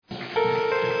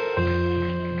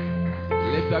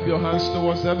Lift up your hands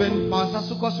towards heaven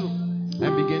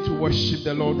and begin to worship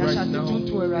the Lord right now.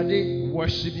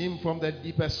 Worship Him from the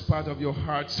deepest part of your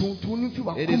heart.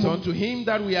 It is unto Him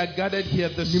that we are gathered here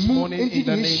this morning in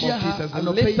the name of Jesus.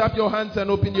 Lift up your hands and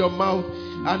open your mouth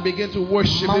and begin to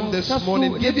worship Him this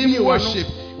morning. Give Him worship.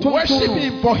 Worship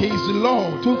Him for He is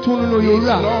Lord. He is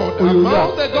Lord.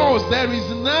 Among the gods there is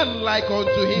none like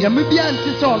unto Him.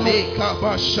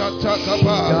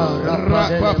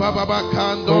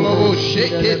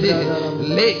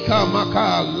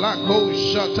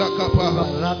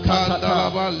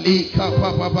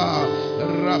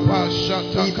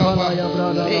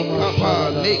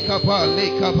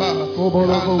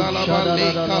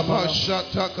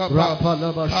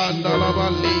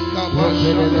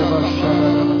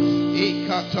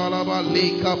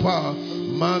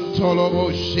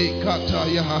 Mantolobo shekata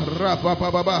ya rapa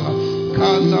baba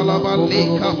kandalaba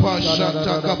lekapa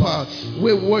shatakapa.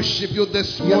 We worship you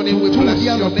this morning. We bless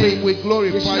your name. We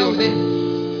glorify your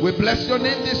name. We bless your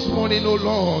name this morning, O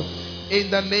Lord.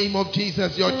 In the name of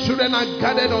Jesus, your children are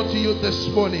gathered unto you this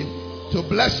morning to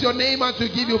bless your name and to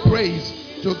give you praise,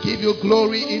 to give you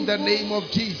glory in the name of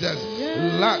Jesus.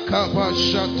 Lakapa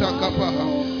shatakapa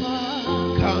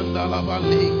kandalaba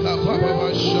lekapa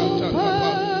baba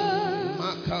shatakapa.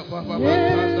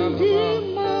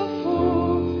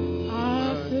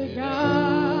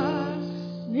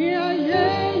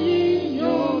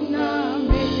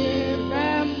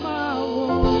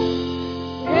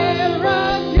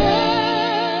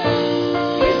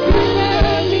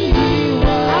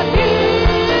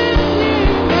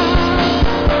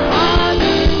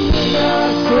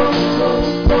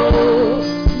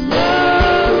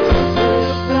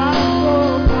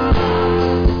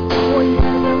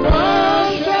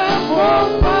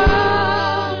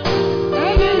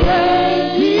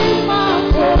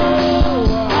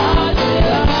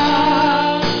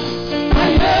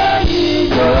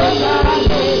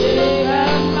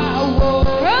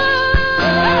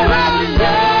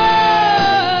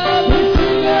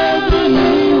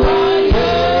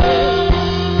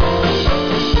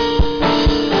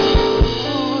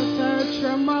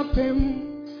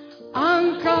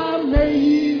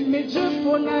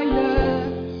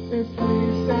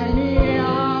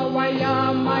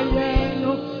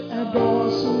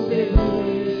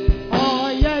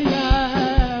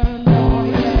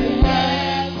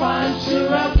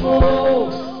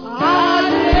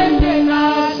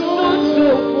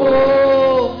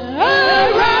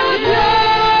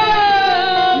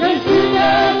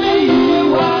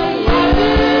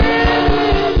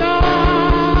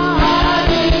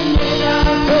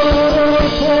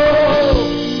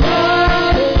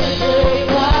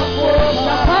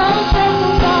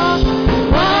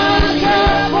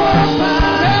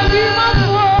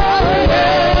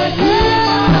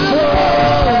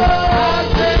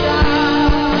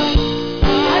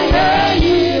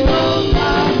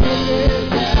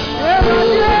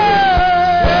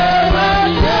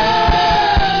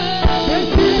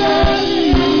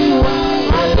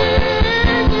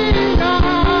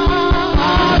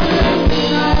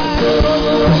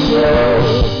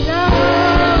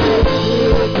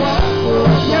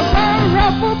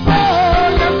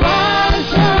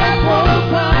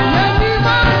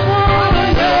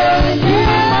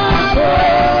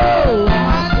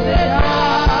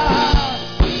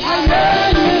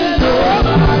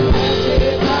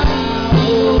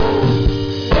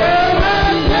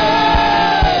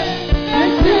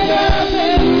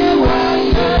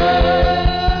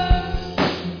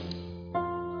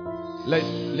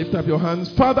 Your hands.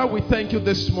 Father, we thank you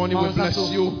this morning. We bless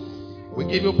you. We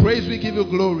give you praise. We give you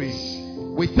glory.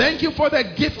 We thank you for the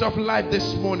gift of life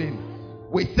this morning.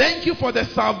 We thank you for the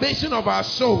salvation of our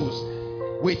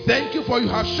souls. We thank you for you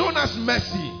have shown us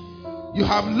mercy. You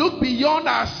have looked beyond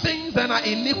our sins and our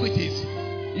iniquities.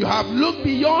 You have looked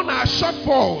beyond our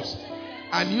shortfalls,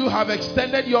 and you have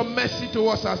extended your mercy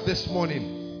towards us this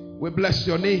morning. We bless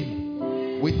your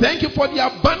name. We thank you for the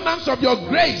abundance of your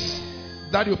grace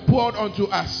that you poured unto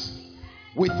us.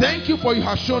 We thank you for you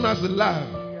have shown us the love.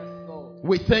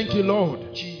 We thank you, Lord.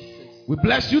 We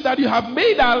bless you that you have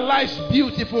made our lives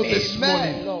beautiful this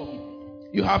morning.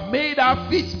 You have made our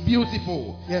feet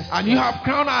beautiful. And you have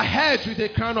crowned our heads with a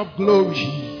crown of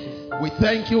glory. We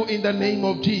thank you in the name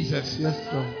of Jesus.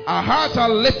 Our hearts are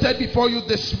lifted before you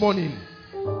this morning.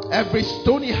 Every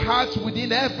stony heart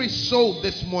within every soul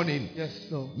this morning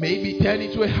may be turned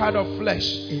into a heart of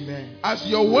flesh. Amen. As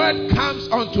your word comes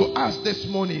unto us this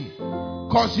morning,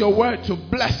 cause your word to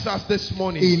bless us this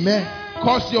morning. Amen.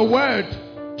 Cause your word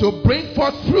to bring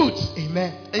forth fruit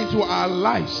Amen. into our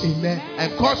lives. Amen.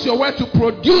 And cause your word to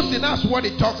produce in us what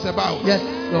it talks about. Yes,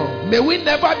 Lord. May we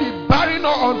never be barren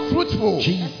or unfruitful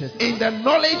Jesus. in the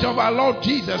knowledge of our Lord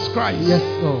Jesus Christ. Yes,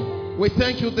 Lord. We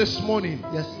thank you this morning.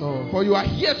 Yes, Lord. For you are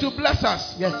here to bless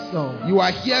us. Yes, Lord. You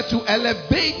are here to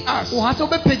elevate us. You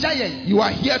are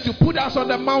here to put us on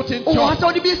the mountain top.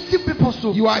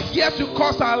 You are here to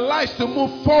cause our lives to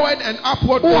move forward and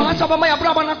upward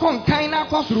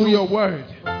through your word.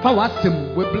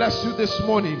 We bless you this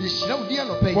morning.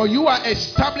 For you are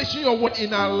establishing your word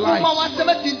in our lives.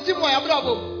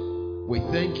 We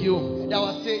thank you.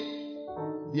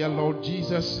 Dear Lord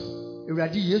Jesus,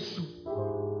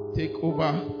 take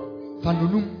over.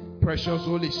 Precious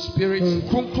Holy Spirit,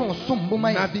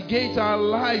 navigate our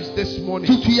lives this morning.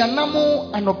 Cause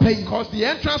the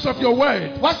entrance of your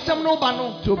word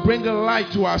to bring a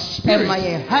light to our spirit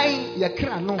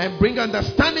and bring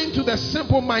understanding to the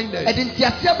simple-minded.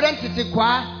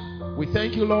 We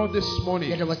thank you, Lord, this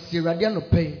morning.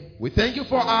 We thank you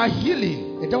for our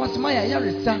healing. We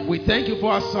thank you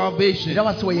for our salvation.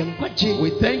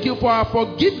 We thank you for our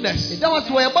forgiveness.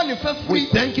 We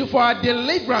thank you for our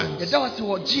deliverance.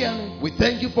 We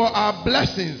thank you for our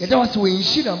blessings. In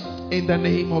the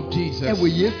name of Jesus.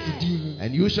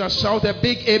 And you shall shout a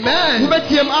big amen.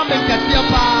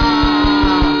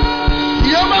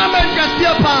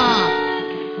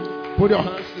 Put your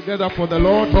hands together for the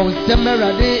Lord.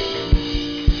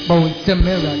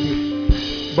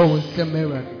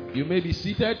 You may be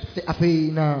seated.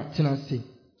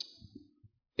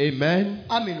 Amen.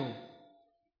 Amen.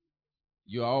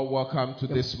 You are all welcome to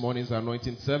this morning's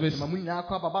anointing service. And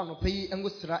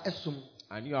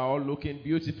you are all looking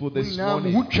beautiful this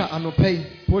morning.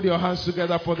 Put your hands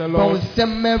together for the Lord.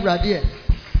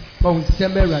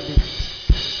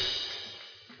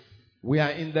 We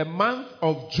are in the month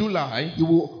of July.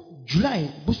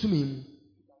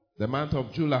 The month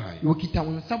of July.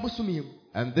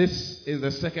 And this is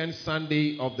the second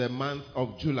Sunday of the month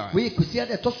of July. The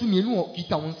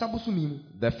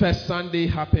first Sunday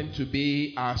happened to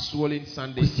be our Swollen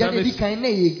Sunday service,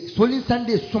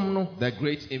 the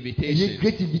Great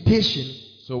Invitation.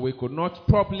 So we could not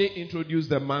properly introduce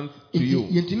the month to you.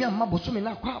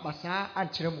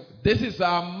 This is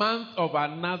our month of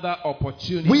another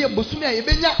opportunity.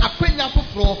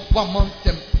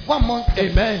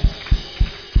 Amen.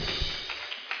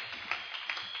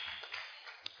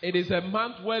 It is a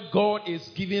month where God is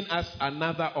giving us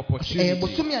another opportunity.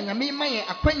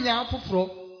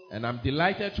 And I'm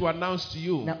delighted to announce to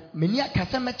you that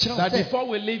before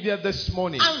we leave here this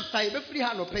morning,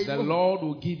 the Lord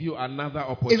will give you another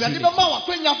opportunity.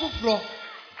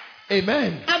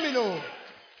 Amen.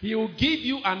 He will give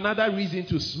you another reason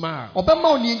to smile. He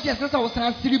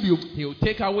will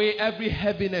take away every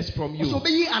heaviness from you.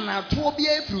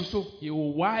 He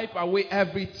will wipe away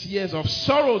every tears of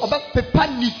sorrows.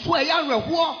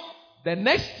 The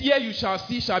next year you shall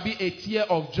see shall be a tear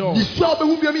of joy,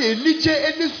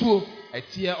 a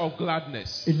tear of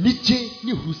gladness. And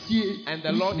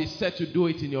the Lord is set to do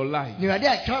it in your life.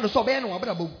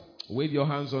 Wave your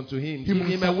hands unto him. Give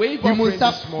him a wave offering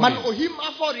this morning.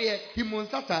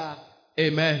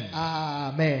 Amen.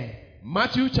 Amen.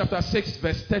 Matthew chapter 6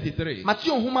 verse 33.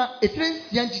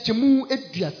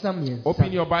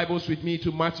 Open your Bibles with me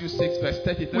to Matthew 6 verse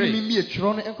 33.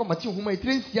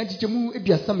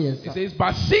 It says,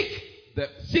 but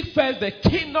seek first the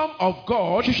kingdom of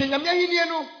God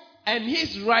and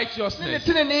his righteousness,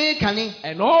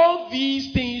 and all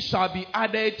these things shall be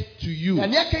added to you.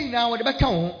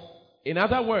 In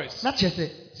other words,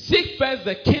 seek first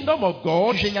the kingdom of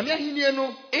God,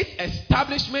 its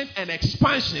establishment and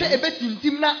expansion,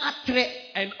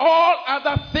 and all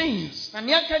other things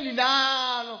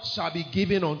shall be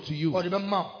given unto you.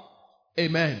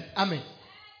 Amen. Amen.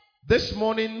 This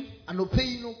morning,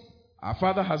 our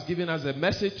Father has given us a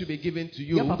message to be given to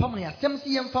you.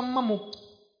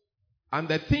 And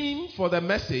the theme for the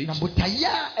message is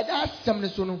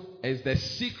the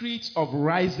secrets of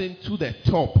rising to the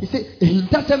top.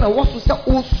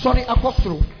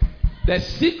 The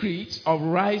secrets of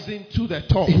rising to the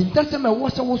top.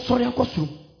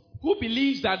 Who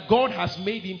believes that God has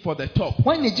made him for the top?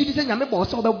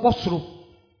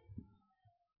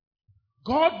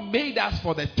 God made us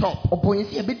for the top.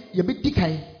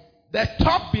 The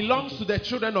top belongs to the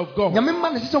children of God.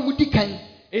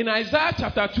 In Isaiah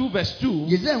chapter 2 verse 2,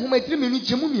 it says,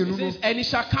 and it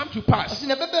shall come to pass.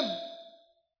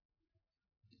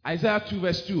 Isaiah 2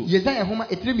 verse 2.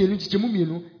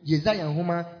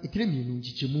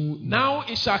 Now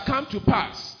it shall come to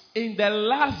pass in the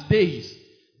last days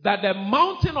that the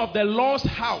mountain of the Lord's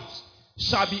house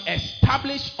shall be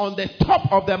established on the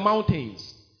top of the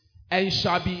mountains, and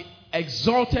shall be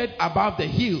exalted above the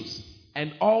hills,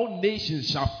 and all nations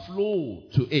shall flow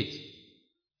to it.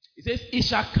 It says, it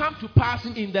shall come to pass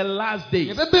in the last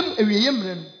days that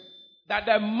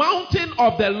the mountain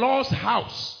of the Lord's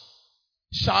house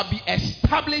shall be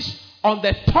established on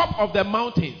the top of the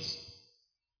mountains,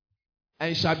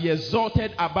 and shall be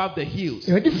exalted above the hills.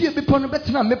 There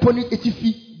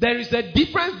is a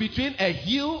difference between a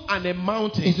hill and a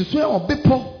mountain.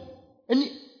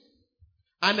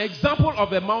 An example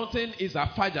of a mountain is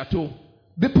Afajato.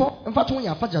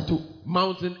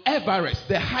 Mountain Everest,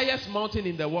 the highest mountain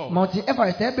in the world.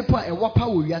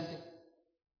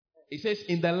 It says,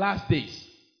 in the last days,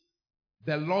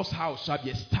 the Lord's house shall be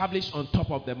established on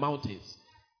top of the mountains,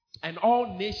 and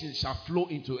all nations shall flow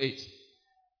into it.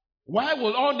 Why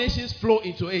will all nations flow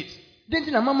into it?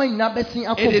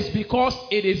 It is because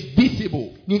it is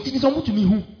visible.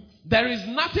 There is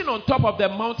nothing on top of the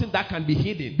mountain that can be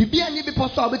hidden.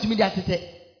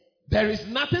 There is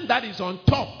nothing that is on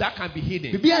top that can be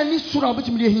hidden.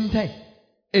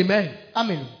 Amen.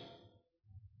 Amen.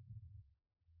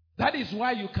 That is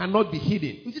why you cannot be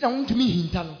hidden.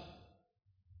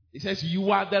 It says, you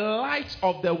are the light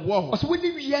of the world.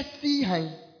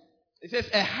 It says,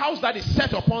 a house that is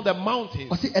set upon the mountains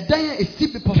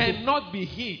cannot be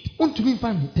hid.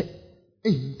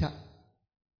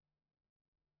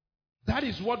 That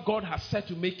is what God has said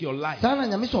to make your life.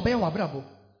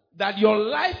 That your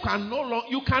life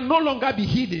you can no longer be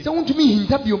hidden.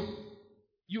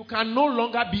 You can no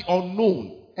longer be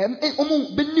unknown.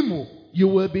 You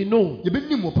will be known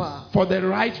for the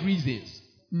right reasons.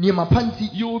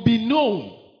 You will be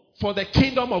known for the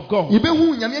kingdom of God. You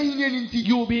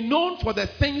will be known for the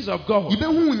things of God.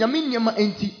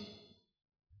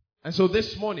 And so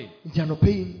this morning,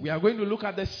 we are going to look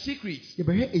at the secrets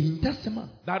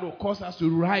that will cause us to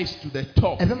rise to the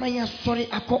top.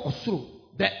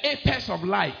 The apex of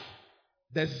life,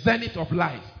 the zenith of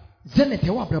life,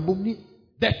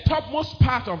 the topmost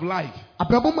part of life.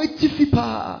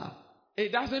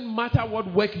 It doesn't matter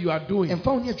what work you are doing.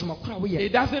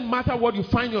 It doesn't matter what you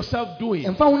find yourself doing.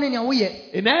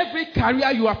 In every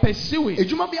career you are pursuing,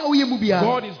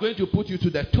 God is going to put you to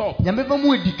the top.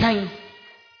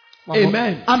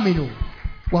 Amen.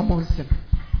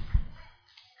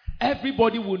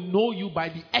 Everybody will know you by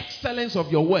the excellence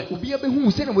of your work.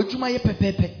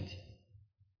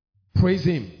 Praise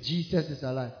Him. Jesus is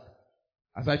alive.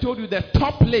 As I told you, the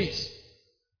top place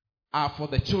are for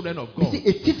the children of God. He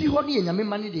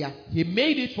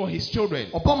made it for His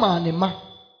children.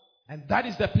 And that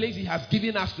is the place He has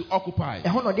given us to occupy.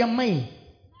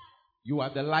 You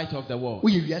are the light of the world.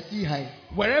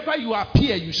 Wherever you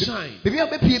appear, you shine.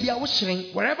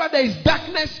 Wherever there is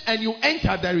darkness and you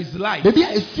enter, there is light. You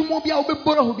carry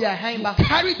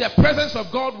the presence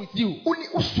of God with you.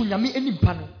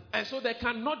 And so there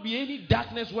cannot be any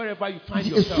darkness wherever you find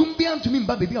yourself.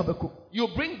 You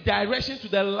bring direction to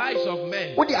the lives of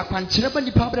men.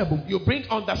 You bring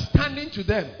understanding to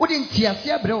them.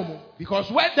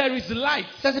 Because where there is light,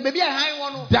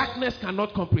 darkness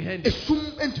cannot comprehend it.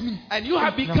 And you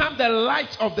have become the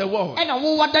light of the world. He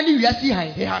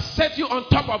has set you on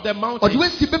top of the mountain.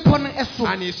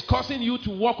 And is causing you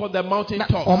to walk on the mountain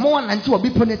top.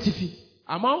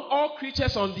 Among all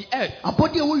creatures on the earth,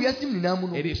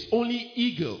 it is only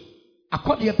eagle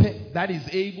that is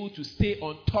able to stay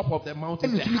on top of the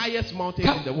mountain, the highest mountain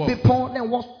in the world.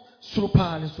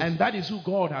 And that is who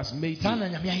God has made you.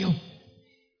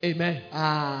 Amen.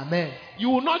 Amen. You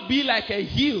will not be like a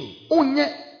hill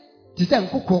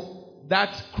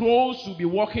that crows will be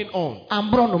walking on.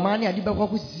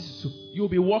 You will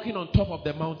be walking on top of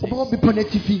the mountain.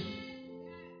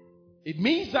 It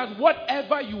means that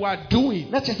whatever you are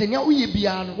doing,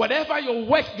 whatever your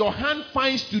work, your hand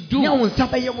finds to do,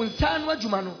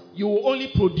 you will only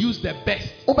produce the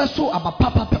best. You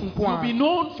will be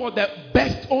known for the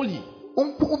best only.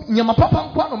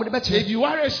 If you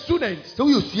are a student,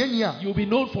 you will be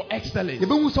known for excellence.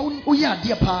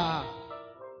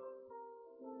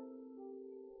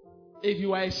 If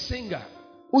you are a singer,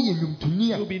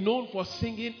 you will be known for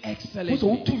singing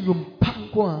excellently.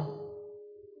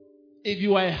 If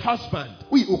you are a husband,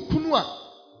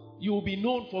 you will be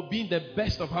known for being the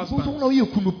best of husbands.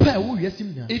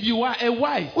 If you are a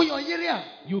wife,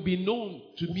 you will be known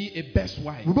to be a best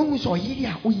wife.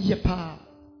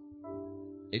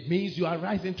 It means you are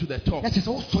rising to the top.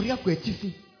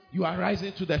 You are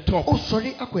rising to the top.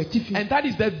 And that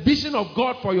is the vision of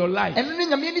God for your life.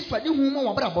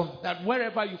 That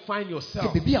wherever you find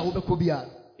yourself,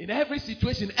 In every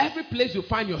situation, every place you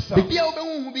find yourself,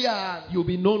 you'll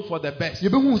be known for the best.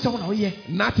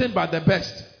 Nothing but the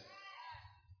best.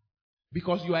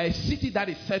 Because you are a city that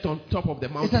is set on top of the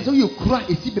mountain.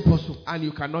 And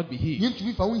you cannot be hid.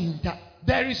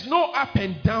 There is no up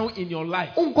and down in your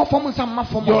life.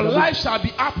 Your life shall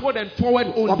be upward and forward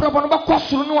only. And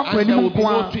there will be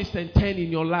no twist and turn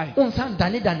in your life.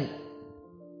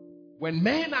 When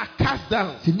men are cast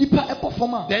down,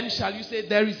 then shall you say,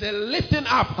 there is a lifting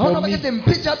up for me.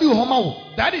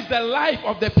 That is the life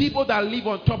of the people that live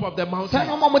on top of the mountain.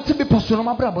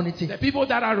 The people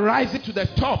that are rising to the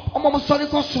top.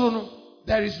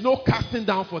 There is no casting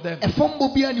down for them.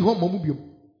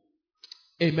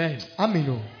 Amen.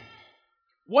 Amen.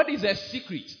 What is a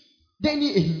secret?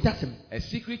 A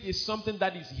secret is something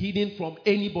that is hidden from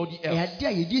anybody else.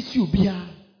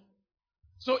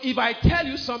 So if I tell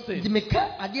you something and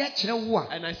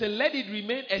I say let it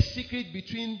remain a secret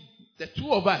between the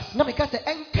two of us,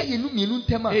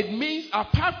 it means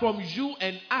apart from you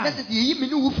and I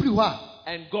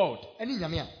and God,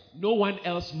 no one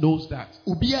else knows that.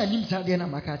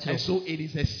 And so it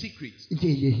is a secret.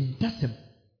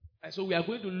 And so we are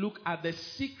going to look at the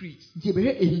secret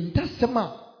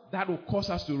that will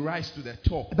cause us to rise to the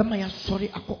top.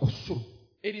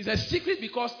 It is a secret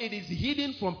because it is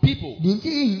hidden from people.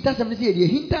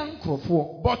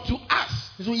 But to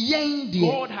us,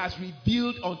 God has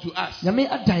revealed unto us.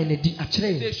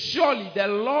 Say, surely the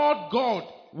Lord God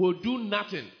will do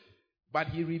nothing, but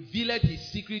he revealed his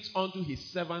secrets unto his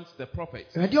servants, the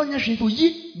prophets.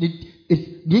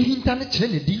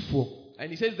 And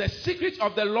he says, the secret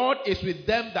of the Lord is with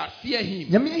them that fear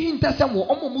him. And he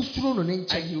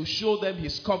will show them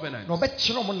his covenant.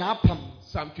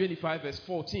 Psalm 25 verse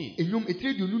 14.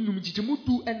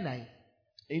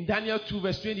 In Daniel 2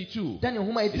 verse 22.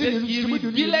 It says, he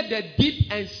revealed the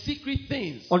deep and secret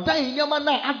things.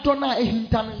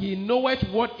 He knoweth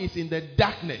what is in the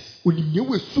darkness.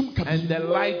 And the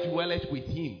light dwelleth with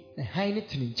him.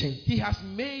 He has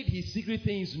made his secret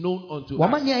things known unto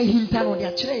us.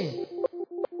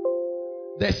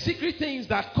 The secret things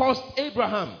that caused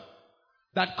Abraham,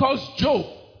 that caused Job,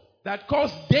 that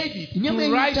caused David to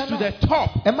rise to the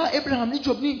top. That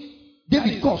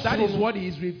is what he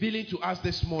is revealing to us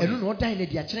this morning.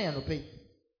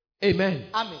 Amen.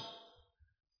 Amen.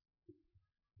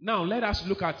 Now let us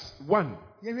look at one.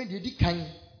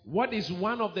 What is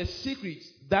one of the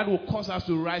secrets that will cause us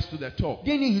to rise to the top?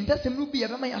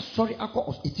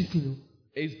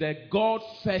 Is the God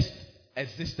first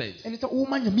existence.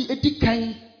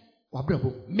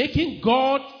 Making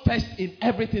God first in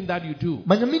everything that you do.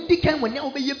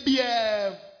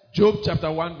 Job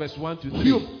chapter 1 verse 1 to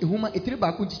 3.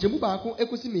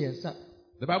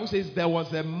 The Bible says there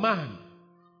was a man.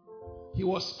 He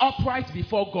was upright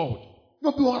before God.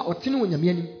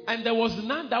 And there was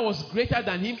none that was greater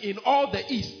than him in all the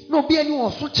east.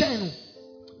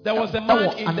 There was a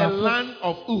man in the land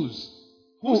of Uz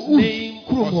whose name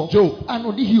was Job.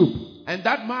 And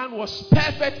that man was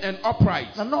perfect and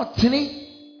upright, and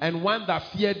one that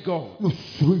feared God,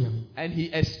 and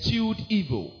he eschewed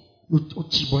evil.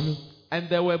 And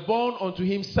there were born unto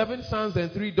him 7 sons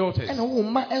and 3 daughters.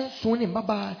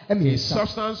 His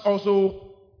substance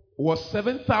also was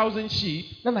 7,000 sheep,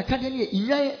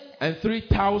 and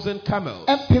 3,000 camels,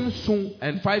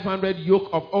 and 500 yoke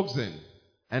of oxen,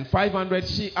 and 500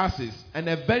 she asses, and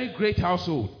a very great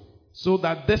household. So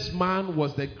that this man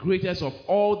was the greatest of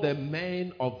all the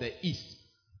men of the east.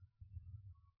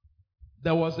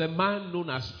 There was a man known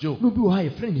as Job.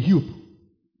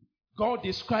 God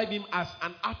described him as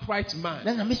an upright man.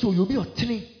 A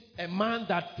man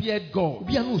that feared God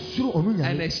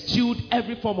and eschewed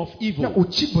every form of evil.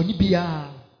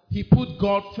 He put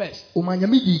God first.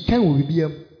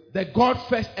 The God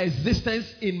first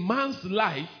existence in man's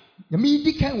life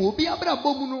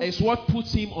is what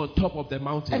puts him on top of the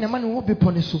mountain.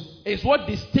 It's what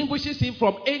distinguishes him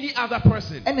from any other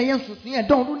person.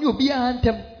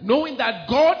 Knowing that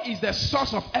God is the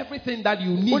source of everything that you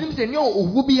need.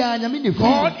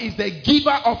 God is the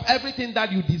giver of everything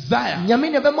that you desire.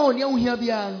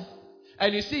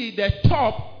 And you see, the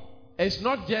top is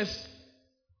not just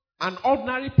an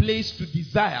ordinary place to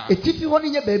desire, but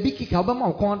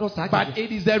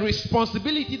it is a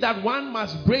responsibility that one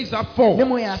must brace up for.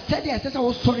 Because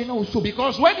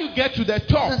when you get to the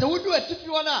top,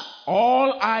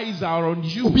 all eyes are on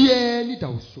you,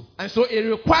 and so it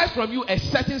requires from you a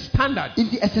certain standard.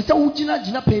 And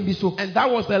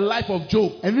that was the life of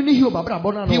Job.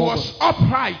 He was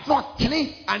upright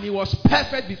and he was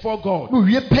perfect before God.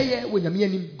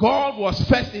 God was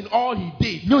first in all he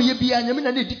did.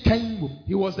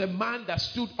 He was a man that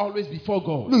stood always before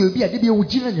God.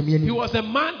 He was a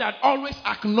man that always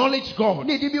acknowledged God.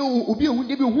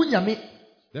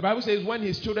 The Bible says when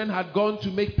his children had gone to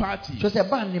make party, he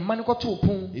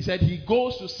said he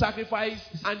goes to sacrifice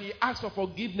and he asks for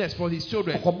forgiveness for his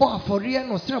children.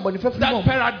 That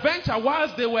peradventure,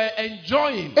 whilst they were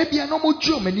enjoying,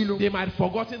 they might have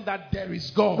forgotten that there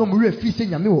is God.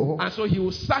 And so he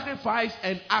will sacrifice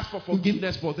and ask for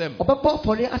forgiveness for them.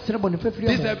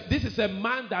 This is a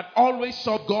man that always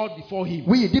saw God before him.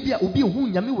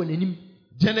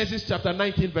 Genesis chapter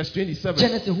 19 verse 27.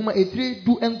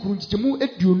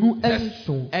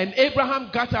 And Abraham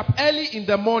got up early in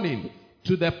the morning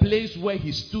to the place where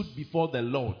he stood before the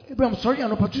Lord.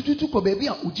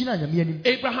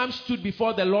 Abraham stood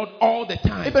before the Lord all the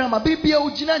time.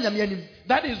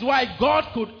 That is why God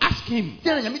could ask him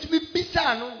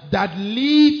that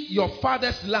leave your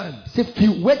father's land,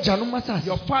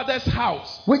 your father's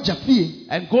house,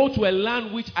 and go to a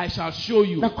land which I shall show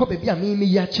you.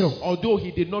 Although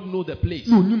he did not know the place.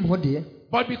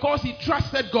 But because he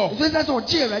trusted God and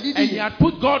he had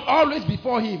put God always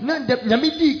before him, he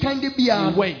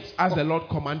went as the Lord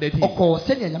commanded him.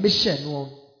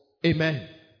 Amen.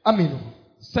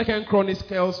 Second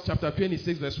Chronicles chapter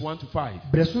 26 verse 1 to 5.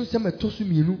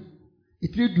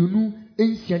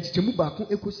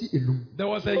 There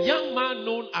was a young man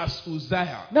known as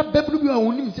Uzziah.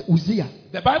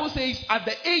 The Bible says at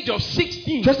the age of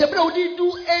 16,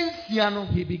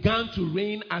 he began to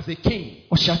reign as a king.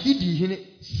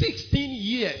 16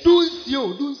 years,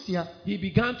 he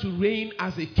began to reign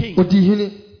as a king.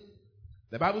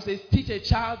 The Bible says, teach a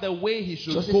child the way he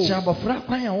should go,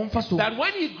 that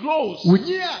when he grows,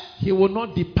 he will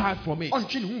not depart from it.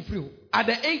 At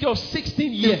the age of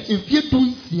 16 years,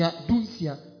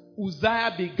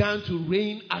 Uzziah began to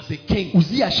reign as a king.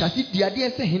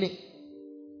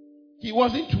 He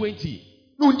wasn't 20.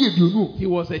 He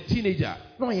was a teenager.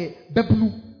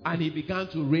 And he began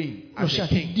to reign as a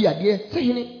king.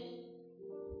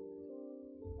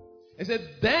 He said,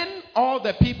 then all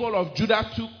the people of Judah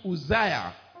took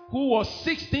Uzziah, who was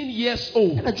 16 years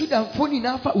old,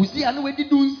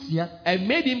 and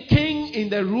made him king in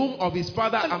the room of his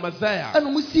father Amaziah.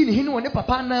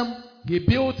 He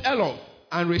built Eloth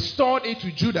and restored it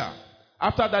to Judah.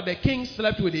 After that, the king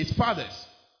slept with his fathers.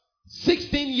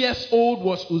 16 years old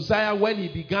was Uzziah when he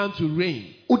began to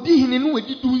reign. And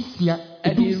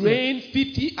he reigned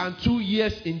 52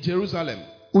 years in Jerusalem.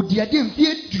 His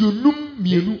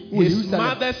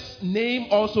mother's name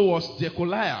also was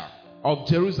Jecholiah of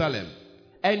Jerusalem.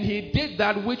 And he did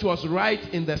that which was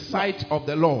right in the sight of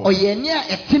the Lord,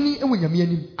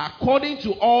 according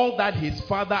to all that his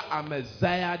father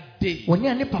Amaziah did.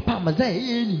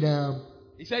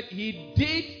 He said he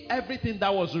did everything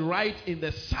that was right in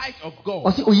the sight of God,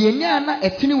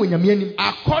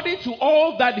 according to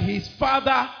all that his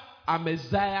father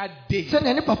Amaziah did.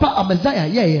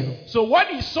 So what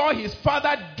he saw his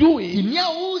father doing,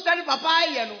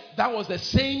 that was the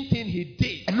same thing he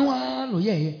did.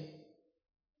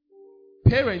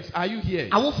 Parents, are you here?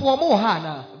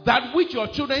 That which your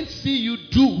children see you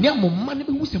do, they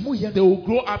will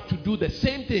grow up to do the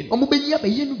same thing.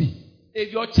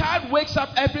 If your child wakes up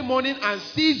every morning and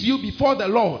sees you before the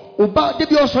Lord,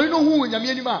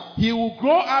 he will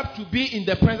grow up to be in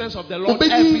the presence of the Lord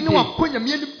every day.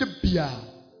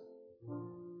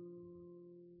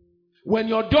 When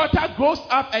your daughter grows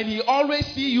up and he always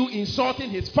see you insulting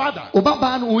his father, he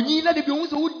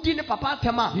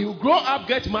will grow up,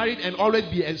 get married, and always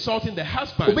be insulting the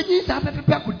husband,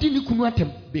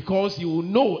 because he will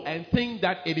know and think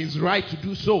that it is right to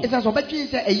do so.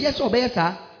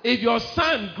 If your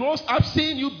son grows up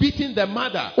seeing you beating the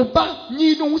mother, he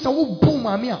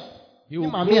will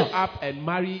grow up and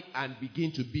marry and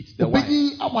begin to beat the wife.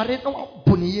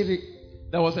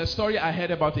 There was a story I heard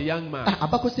about a young man.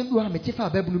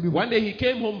 One day he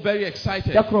came home very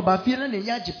excited.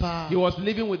 He was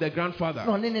living with the grandfather.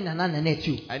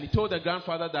 And he told the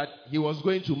grandfather that he was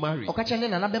going to marry.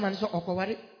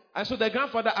 And so the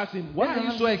grandfather asked him, why are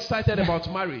you so excited about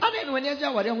marriage?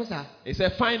 He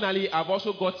said, finally, I've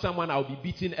also got someone I'll be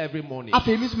beating every morning.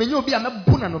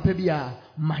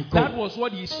 That was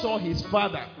what he saw his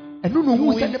father doing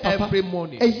every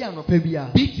morning.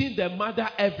 Beating the mother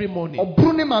every morning.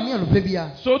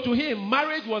 So to him,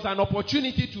 marriage was an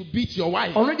opportunity to beat your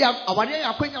wife.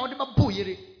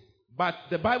 But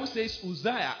the Bible says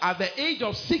Uzziah, at the age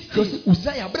of 16,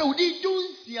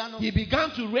 he began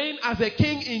to reign as a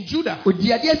king in Judah.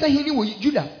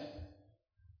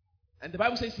 And the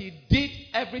Bible says he did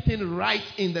everything right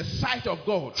in the sight of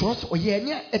God.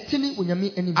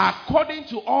 According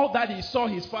to all that he saw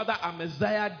his father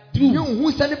Amaziah do.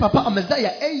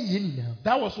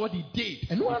 That was what he did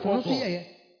before God.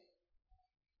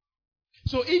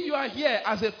 So if you are here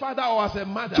as a father or as a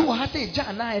mother,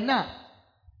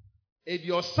 if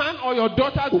your son or your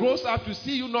daughter grows up to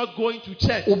see you not going to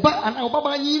church,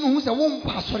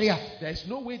 there's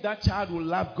no way that child will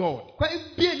love God.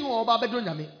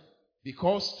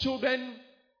 Because children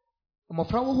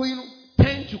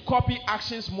tend to copy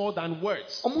actions more than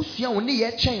words.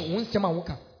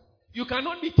 You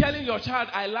cannot be telling your child,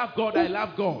 I love God, I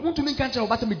love God.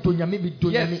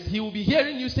 Yes, he will be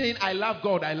hearing you saying, I love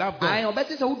God, I love God.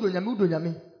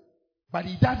 But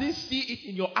he doesn't see it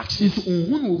in your actions.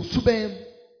 And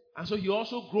so he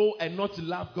also grow and not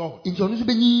love God.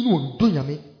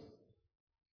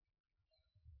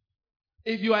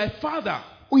 If you are a father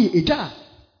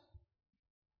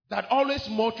that always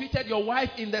maltreated your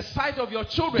wife in the sight of your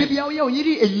children, that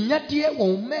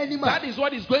is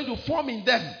what is going to form in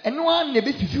them. And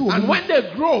when they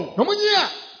grow,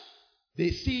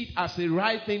 they see it as the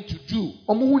right thing to do,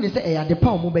 to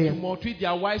maltreat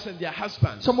their wives and their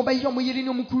husbands. Like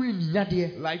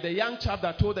the young chap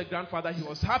that told the grandfather he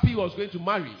was happy he was going to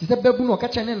marry, because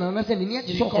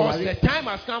the time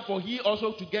has come for he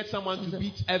also to get someone to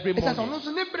beat every morning.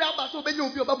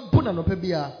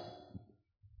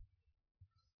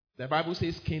 The Bible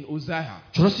says King Uzziah,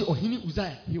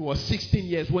 he was 16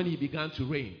 years when he began to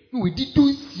reign. And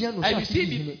you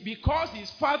see, because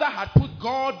his father had put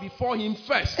God before him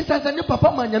first, he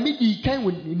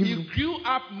grew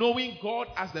up knowing God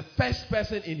as the first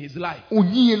person in his life.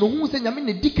 And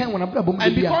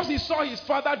because he saw his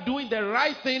father doing the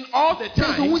right thing all the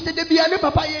time,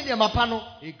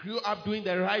 he grew up doing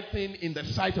the right thing in the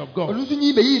sight of God.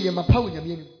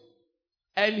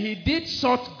 And he did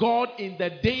sought God in the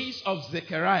days of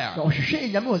Zechariah, who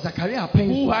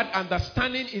had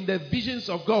understanding in the visions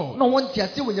of God.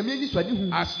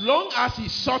 As long as he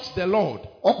sought the Lord,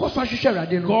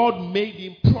 God made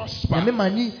him prosper.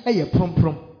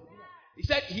 He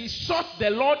said he sought the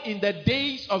Lord in the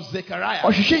days of Zechariah.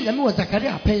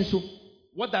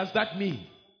 What does that mean?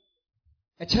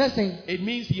 It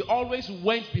means he always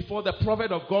went before the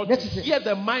prophet of God to hear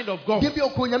the mind of God. He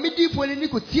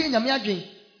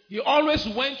always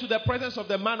went to the presence of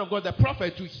the man of God, the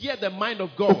prophet, to hear the mind of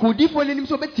God. And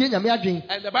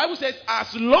the Bible says,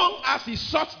 as long as he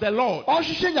sought the Lord,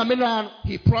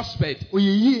 he prospered.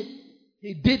 He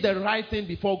did the right thing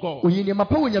before God.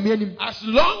 As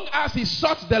long as he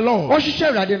sought the Lord,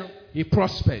 he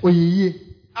prospered.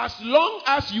 As long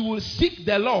as you will seek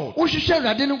the Lord,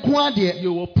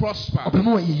 you will prosper.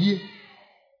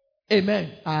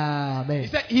 Amen. Amen. He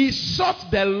said he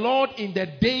sought the Lord in the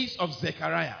days of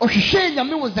Zechariah.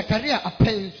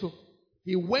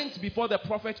 He went before the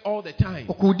prophet all the time.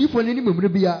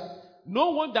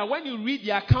 No wonder when you read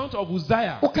the account of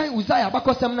Uzziah,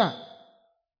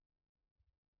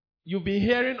 you've been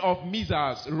hearing of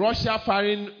missiles, Russia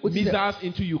firing missiles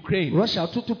into Ukraine. He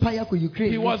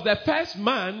was the first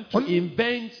man to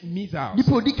invent missiles.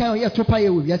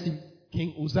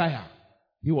 King Uzziah.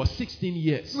 He was 16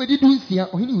 years.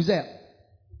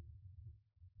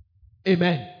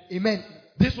 Amen. Amen.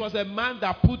 This was a man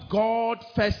that put God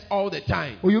first all the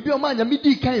time.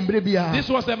 This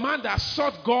was a man that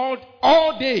sought God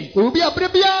all day. And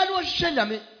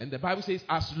the Bible says,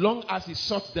 as long as he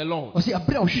sought the Lord,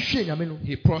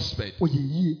 he prospered.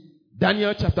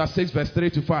 Daniel chapter 6 verse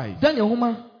 3 to 5.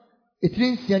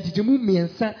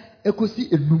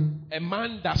 A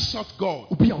man that sought God.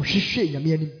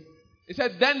 He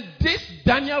said, then this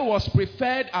Daniel was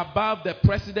preferred above the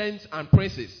presidents and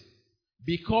princes,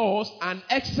 because an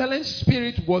excellent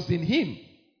spirit was in him,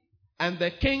 and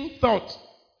the king thought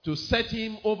to set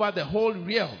him over the whole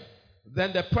realm.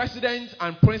 Then the presidents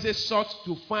and princes sought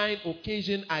to find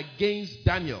occasion against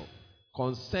Daniel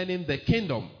concerning the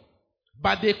kingdom,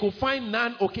 but they could find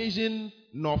none occasion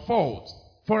nor fault,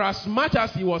 for as much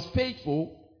as he was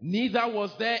faithful, neither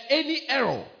was there any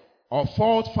error or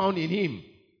fault found in him.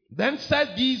 Then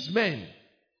said these men,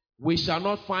 we shall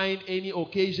not find any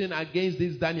occasion against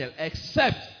this Daniel,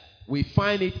 except we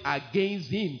find it against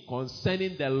him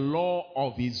concerning the law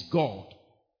of his God.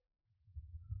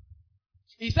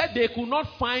 He said they could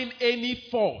not find any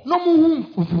fault.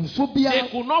 They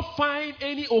could not find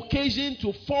any occasion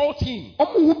to fault him. If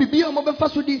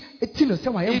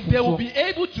they will be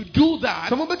able to do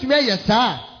that,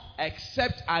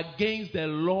 except against the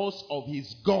laws of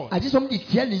his God.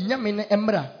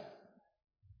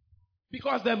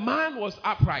 Because the man was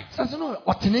upright.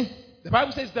 The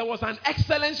Bible says there was an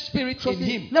excellent spirit in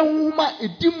him. Na honhom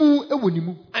edi mu ewo ni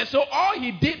mu. And so all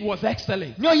he did was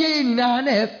excellent. Na oye nyina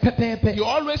na pepepe. He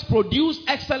always produced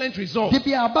excellent results. De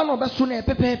bia aba no beso na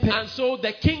pepepe. And so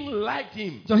the king liked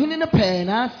him. So hene ne pe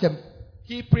na asem.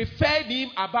 He preferred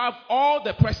him above all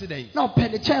the presidents. Na pe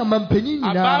de chen mampani nyina.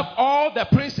 Above all the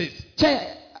princes. Chen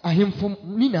ahemfo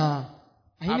nyina.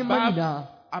 Ahene ma nyina.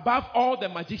 Above all the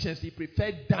magicians, he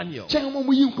preferred Daniel.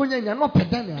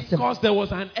 Because there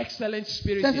was an excellent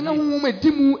spirit in him.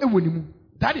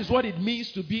 That is what it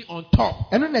means to be on top.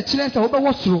 Having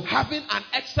an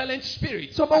excellent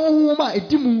spirit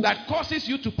that causes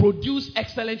you to produce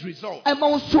excellent results.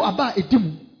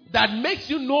 That makes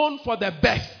you known for the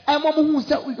best.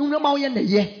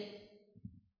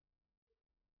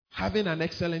 Having an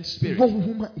excellent spirit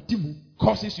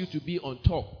causes you to be on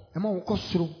top.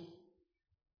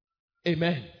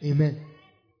 Amen. Amen.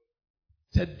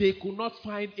 That they could not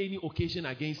find any occasion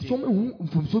against him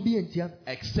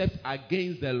except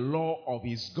against the law of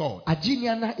his God.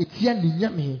 Against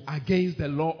the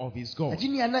law of his God.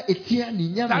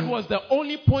 That was the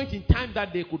only point in time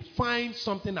that they could find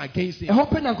something against him.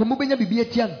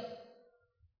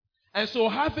 And so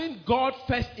having God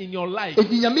first in your life,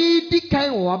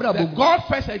 the God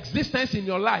first existence in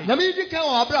your life,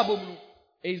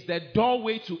 is the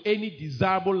doorway to any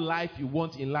desirable life you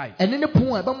want in life.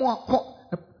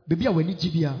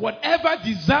 Whatever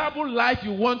desirable life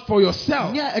you want for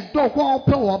yourself, the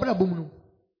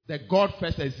God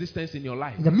first existence in your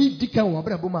life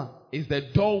is the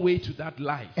doorway to that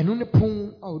life.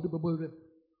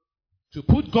 To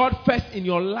put God first in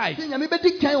your life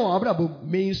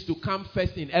means to come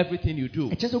first in everything you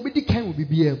do.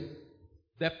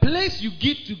 The place you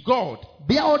give to God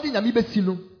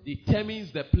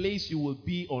determines the place you will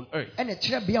be on earth. And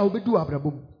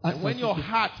when your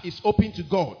heart is open to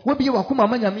God,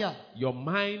 your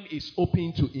mind is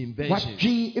open to invention.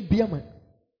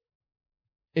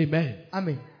 Amen.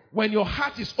 Amen. When your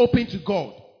heart is open to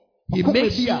God, He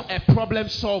makes you a problem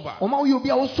solver.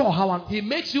 He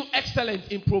makes you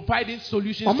excellent in providing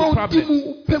solutions to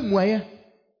problems.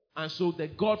 And so the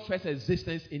God first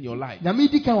existence in your life.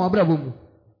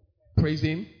 Praise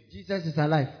Him. Jesus is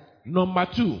alive. Number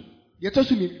 2,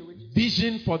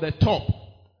 vision for the top.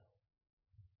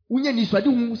 We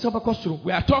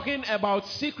are talking about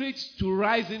secrets to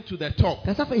rising to the top.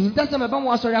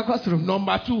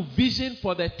 Number 2, vision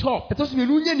for the top.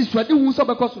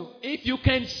 If you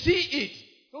can see it,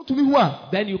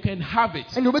 then you can have it.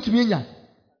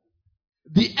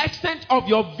 The extent of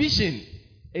your vision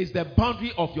is the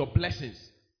boundary of your blessings.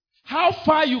 How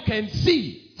far you can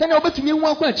see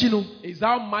is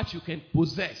how much you can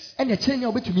possess.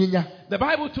 The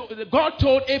Bible God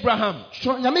told Abraham,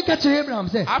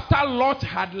 after Lot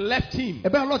had left him,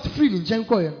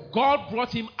 God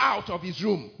brought him out of his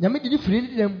room.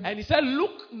 And he said,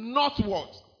 look northward,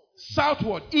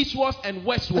 southward, eastward, and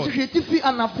westward. He said, as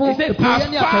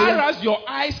far as your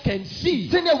eyes can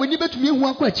see, I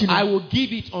will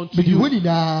give it unto you.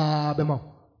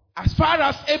 As far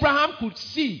as Abraham could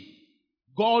see,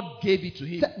 God gave it to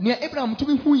him.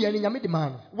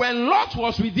 When Lot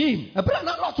was with him,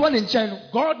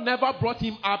 God never brought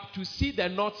him up to see the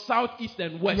north, south, east,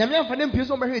 and west.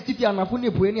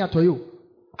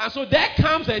 And so there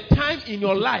comes a time in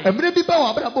your life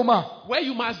where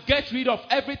you must get rid of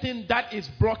everything that is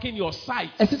blocking your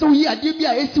sight, that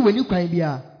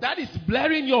is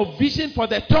blurring your vision for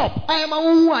the top.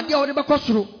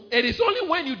 It is only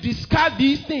when you discard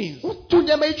these things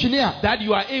that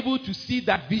you are able to see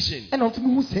that vision.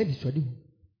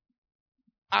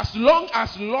 As long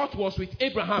as Lot was with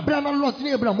Abraham,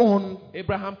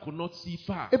 Abraham could not see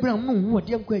far.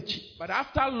 But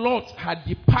after Lot had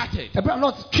departed,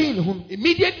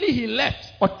 immediately he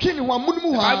left. The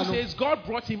Bible says God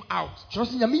brought him out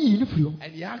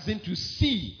and he asked him to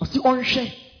see.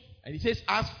 And he says,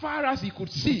 as far as he could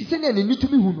see, he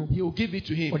will give it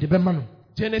to him.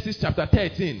 Genesis chapter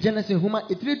 13,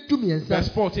 verse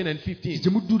 14 and 15.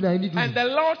 And the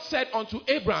Lord said unto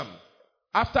Abram,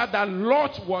 after that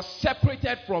Lot was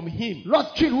separated from him, he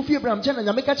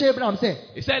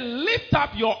said, lift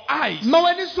up your eyes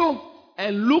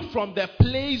and look from the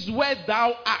place where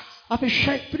thou art,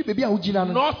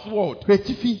 northward,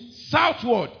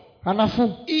 southward,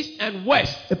 east and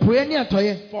west,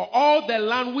 for all the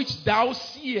land which thou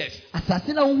seest,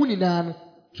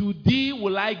 to thee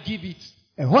will I give it,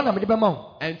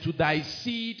 and to thy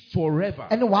seed forever.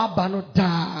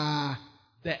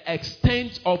 The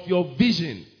extent of your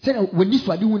vision sɛnea w'ani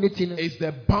so ade hu ne ti no is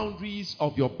the boundaries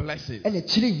of your blessings. ɛna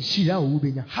kyerɛ nhyira a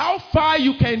wobɛnya How far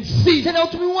you can see. sɛnea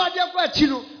wotumi hu adeɛ kɔ akyi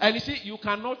no And you see, you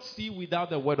cannot see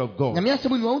without the word of God. nyame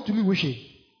asɛm ni wotumi hu hwee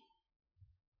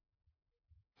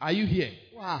Are you here?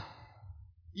 wa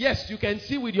Yes, you can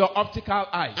see with your optical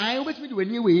eyes. ayi wobɛtumi de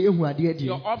w'ani wei ehu adeɛ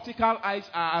Your deɛ optical eyes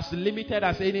are as limited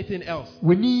as anything else.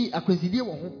 w'ani akwansidie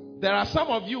wɔ ho There are some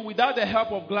of you without the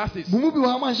help of glasses. mumu bi wɔ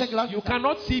ha ma nhyɛ glass You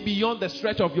cannot see beyond the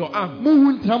stretch of your arm.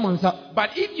 muhu ntena mo nsa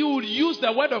But if you would use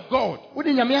the word of God, wode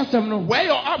nyame asɛm no where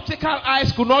your optical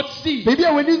eyes could not see, baabi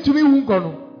a w'ani ntumi hu nkɔ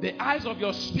no the eyes of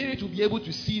your spirit will be able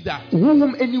to see that.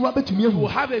 honhom aniwa bɛtumi You will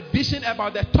ahu have a vision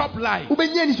about the top line.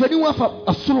 wobɛnya anisoade hu afa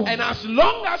asoro And as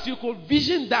long as you could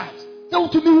vision that, sɛ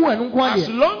wotumi hu ɛno nko as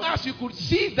adeɛ long as you could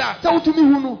see that, sɛ wotumi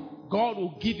hu no God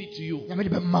will give it to you. nyame de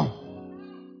bɛma wo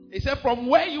He said, from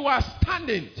where you are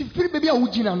standing, nti firi baabi a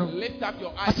wogyina no lift up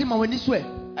your eyes ase ma w'ani so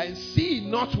ɛ and see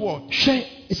northward, hwɛ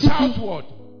ɛsifi southward,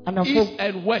 anafo east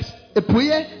and west.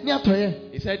 epuoyɛ ne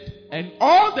atɔyɛ He said, and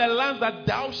all the lands that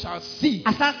thou shalt see,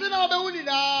 asase na wobɛhu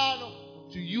nyinaa no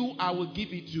to you I will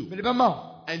give it to, mede bɛma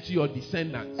wo and to your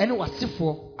descendants. ɛne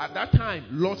w'asefoɔ At that time,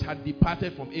 Lot had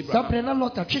departed from saa Abraham. berɛ na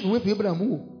lɔt atwe ne ho afiri abraham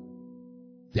mu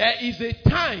There is a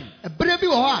time, ɛberɛ bi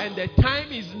wɔ hɔ and the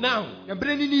time is now, a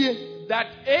ɛberɛ ni nie that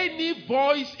any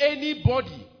voice,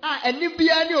 anybody a ɛne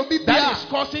biara ne obi that is biara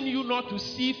causing you not to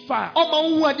see far, ɔma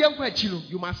wo hu adeɛ nkɔ akyi no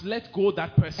you must let go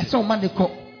that person. ɛsɛ ɔma ne kɔ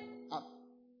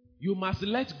You must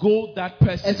let go that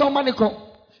person. ɛsɛ ɔma ne kɔ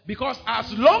Because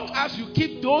as long as you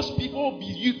keep those people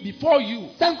before you,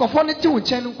 sɛ nkɔfoɔ no te wo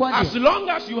nkyɛn no nko as adeɛ long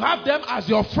as you have them as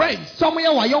your friends, sɛ ɔmo yɛ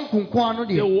w'ayɔnko nko ano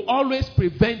they deɛ will always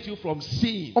prevent you from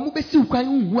seeing. ɔmo bɛsi wo kwan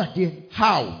hu adeɛ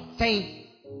How? sɛn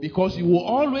Because you will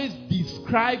always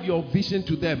describe your vision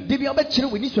to them. de bi a wobɛkyerɛ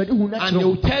w'ani so ade hu no And they akyerɛ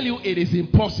will tell you it is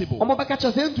impossible. ɔmo bɛka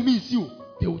kyerɛ sɛ ntumi nsi o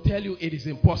They will tell you it is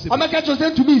impossible. ɔmɛka kyerɛ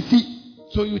sɛ ntumi nsi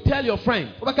So you tell your friend,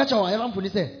 wobɛka kyerɛ w'ayɛlamfo ne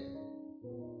sɛ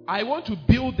I want to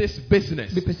build this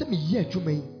business. mepɛ sɛ meyɛ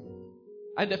adwuma yi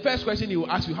And the first question he will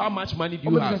ask you, how much money do you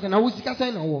ɔmɛbisa have? sɛ na wo sika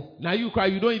sɛn na wɔ Now you cry,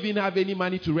 you don't even have any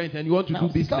money to rent and you want to na do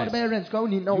wo sika wode business. bɛyɛ rent sika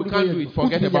woni na You wode can't bɛyɛ do it.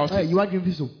 Forget wotumi about nyɛ- it. yi w'adwene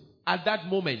fi so At that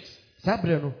moment, saa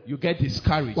berɛ no you get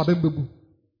discouraged. wabɛmbɛbu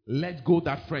Let go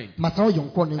that friend. masa wo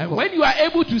yɔnkɔ ne And nkɔ when you are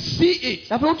able to see it,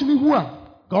 na afei wotumi hu a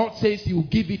God says he will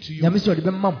give it to you. nyame sɛ ɔde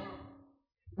bɛma wo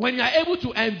When you are able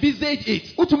to envisage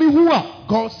it, wotumi hu a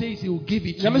God says he will give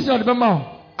it to nyame you. sɛ ɔde bɛma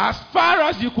wo As far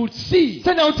as you could see,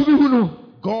 sɛnea wotumi hu no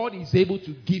God is able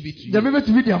to give it to you. nyame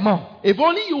bɛtumi de ama wo If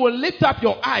only you will lift up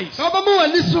your eyes na wobɛma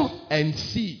w'ani so and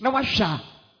see, na woahwɛ a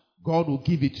God will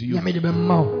give it to you. nyame de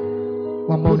bɛma wo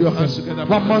wama Put wo your hands nsɛm together.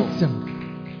 wama wo nsɛm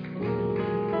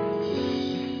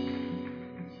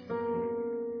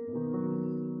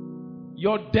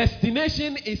Your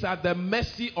destination is at the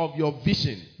mercy of your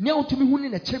vision. nea wotumi hu ne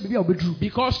na kyerɛ baabi a wobɛduru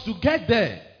Because to get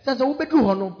there, sɛ sɛ wobɛduru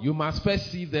hɔ no you must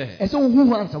first see there. ɛsɛ wohu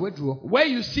hu ansa woaduru hɔ Where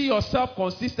you see yourself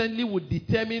consistently will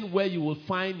determine where you will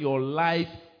find your life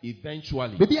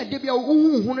eventually. baabi a da bi a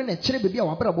wohu hu no na kyerɛ baabi a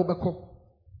w'abrabɔ bɛkɔ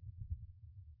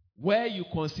Where you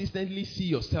consistently see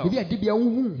yourself, baabi a da bi a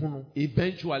wohu hu no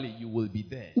eventually you will be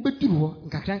there. wobɛduru hɔ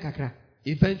nkakra nkakra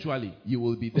Eventually you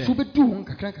will be there. so wobɛduru hɔ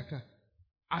nkakra nkakra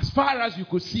As far as you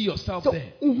could see yourself sɛ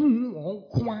there, wohu hu wɔn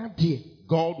nko adeɛ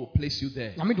God will place you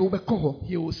there. nyame de wobɛkɔ hɔ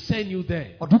He will send you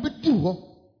there. ɔde wobɛduru hɔ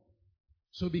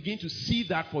So begin to see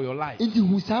that for your life. nti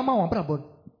hu saa ma w'abrabɔ no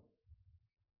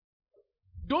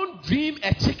Don't dream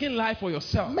a chicken life for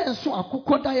yourself. mɛnso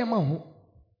akokɔ da yɛ ma ho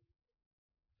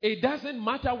It doesn't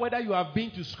matter whether you have been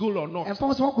to school or not. ɛmfa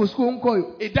wo sɛ wokɔ sukuu nkɔ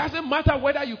yo It doesn't matter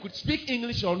whether you could speak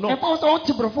English or not. ɛmfa wo sɛ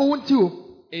wote borɔfo wo nti o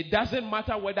It doesn't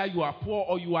matter whether you are poor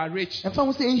or you are rich. ɛmfa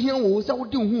wo sɛ ɛhia wɔ wo sɛ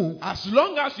wode wo ho As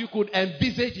long as you could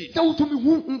envisage it, sɛ wotumi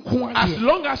hu nko as adeɛ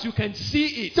long as you can see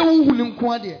it, sɛ wohu ne nko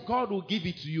adeɛ God will give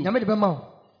it to you. nyame de bɛma wo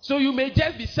So you may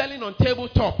just be selling on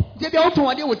tabletop, da bia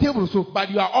wotɔn adeɛ wɔ table so but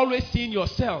you are always seeing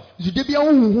yourself nso da bia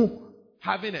wohu ho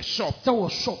having a shop, sɛ wɔ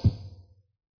shop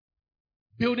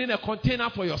building a container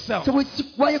for yourself.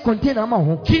 sɛ woayɛ container ama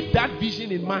wo ho Keep that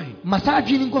vision in mind. ma saa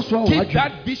adwene nkɔ so a wɔ Keep w'adwene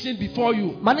that vision before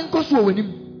you. ma ne nkɔ so wɔ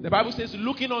w'anim The Bible says,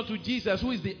 looking unto Jesus, who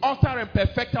is the author and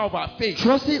perfecter of our faith,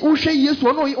 twerɛ sɛ wohwɛ yesu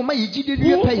ɔno ɔma yɛ gyidie ne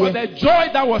who yɛ for pɛyɛ the joy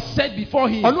that was set before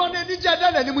him ɔno ɔno ani gya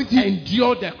da n'anim nti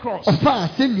endured the cross. ɔfaa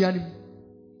asɛnnua no mu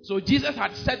So Jesus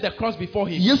had set the cross before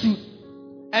him. yesu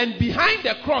And behind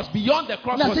the cross, beyond the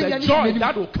cross, was the joy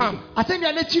that will come.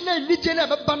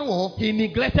 He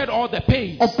neglected all the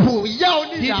pains. He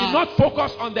did not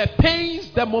focus on the pains,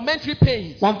 the momentary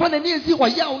pains.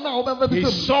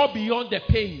 He saw beyond the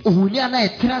pains.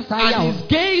 And his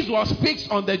gaze was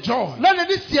fixed on the joy.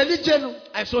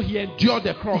 And so he endured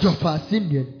the cross.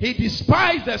 He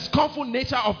despised the scornful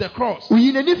nature of the cross.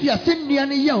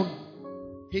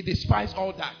 He despised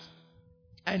all that.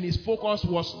 And his focus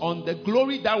was on the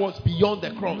glory that was beyond the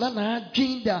cross.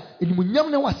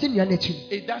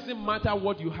 It doesn't matter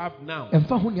what you have now.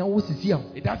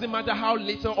 It doesn't matter how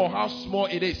little or how small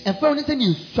it is. As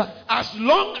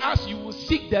long as you will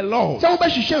seek the Lord,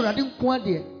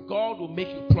 God will make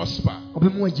you prosper.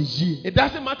 It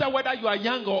doesn't matter whether you are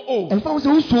young or old.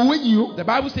 The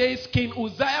Bible says King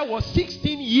Uzziah was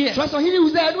 16 years when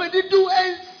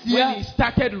he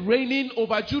started reigning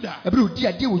over Judah.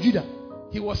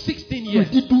 He was 16 years.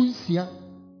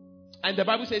 And the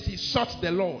Bible says he sought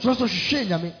the Lord.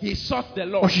 He sought the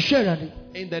Lord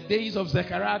in the days of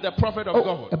Zechariah, the prophet of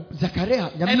God.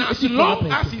 And as long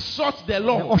as he sought the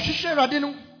Lord,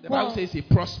 the Bible says he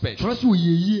prospered.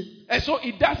 And so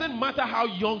it doesn't matter how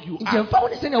young you are.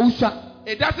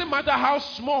 It doesn't matter how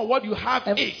small what you have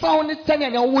is.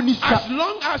 As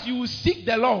long as you seek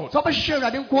the Lord,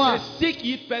 seek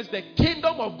ye first the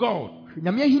kingdom of God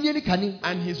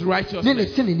and his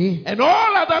righteousness, and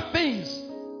all other things,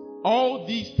 all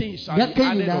these things shall be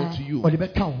added unto you.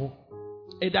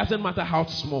 It doesn't matter how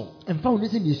small.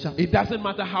 It doesn't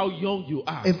matter how young you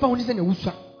are.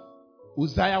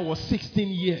 Uzziah was 16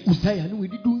 years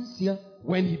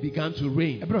when he began to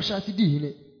reign.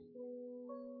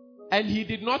 And he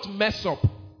did not mess up.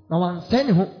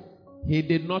 He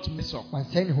did not mess up.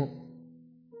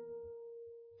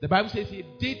 The Bible says he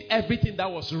did everything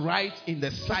that was right in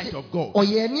the sight of God.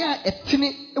 Despite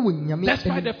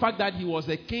the fact that he was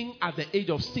a king at the age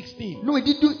of 16.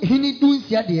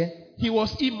 He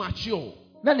was immature.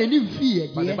 But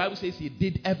the Bible says he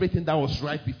did everything that was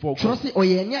right before God.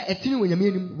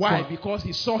 Why? Because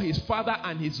he saw his father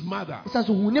and his mother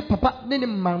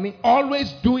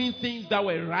always doing things that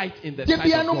were right in the sight of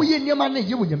God.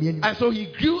 And so he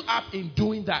grew up in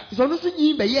doing that.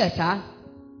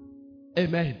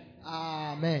 Amen.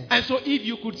 Amen. And so if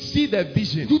you could see the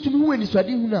vision,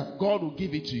 God will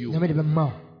give it to you.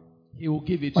 He will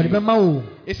give it to you.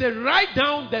 He said, write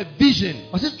down the vision.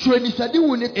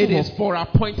 It is for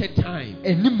appointed time.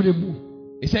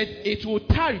 He said, it will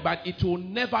tarry, but it will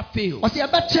never fail.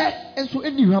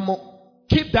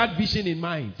 Keep that vision in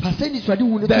mind.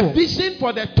 The vision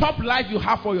for the top life you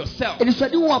have for yourself, for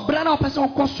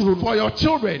your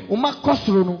children,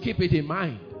 keep it in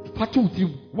mind.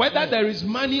 Whether there is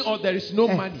money or there is no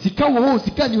money, keep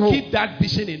that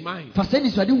vision in mind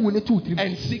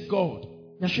and seek God.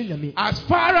 As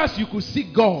far as you could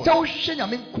seek God,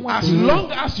 as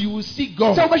long as you will seek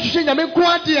God,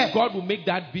 God will make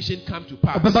that vision come to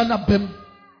pass.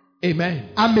 Amen.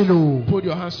 Put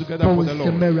your hands together for the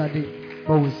Lord.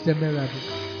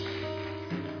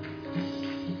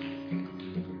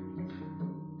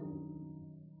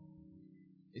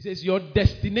 It says your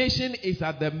destination is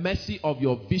at the mercy of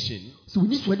your vision.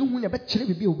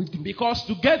 Because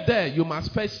to get there, you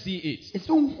must first see it.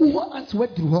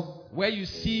 Where you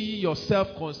see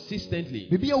yourself consistently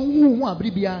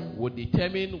will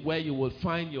determine where you will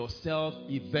find yourself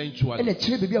eventually.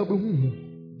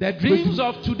 The dreams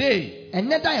of today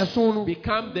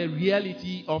become the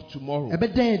reality of tomorrow.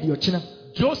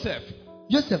 Joseph,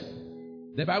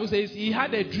 the Bible says he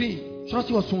had a dream.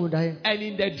 And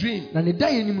in the dream,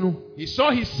 he saw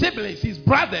his siblings, his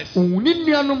brothers,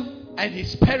 and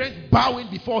his parents bowing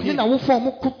before him.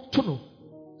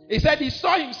 He said he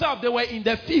saw himself, they were in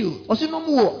the field.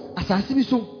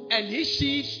 And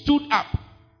she stood up.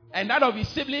 And that of his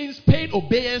siblings paid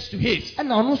obedience to his.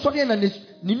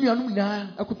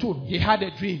 He had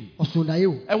a dream.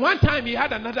 And one time he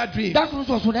had another dream.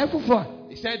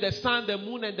 He said the sun, the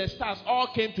moon, and the stars all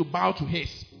came to bow to his.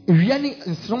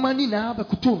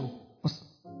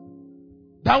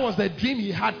 That was the dream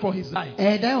he had for his life.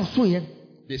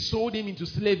 They sold him into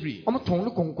slavery. He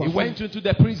went into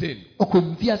the prison.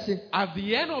 At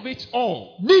the end of it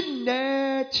all,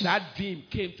 that dream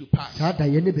came to pass.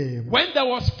 When there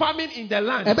was famine in the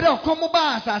land,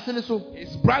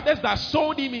 his brothers that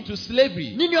sold him into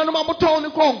slavery,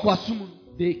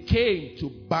 they came to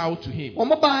bow to him.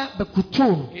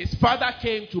 His father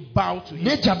came to bow to him.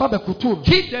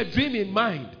 Keep the dream in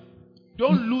mind.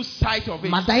 Don't lose sight of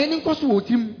it. madaye ne nkɔ so wɔ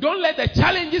tirim. Don't let the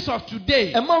challenges of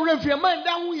today ɛma wura mfiri ɛma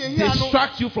nda ho yɛ hia no.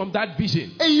 distract you from that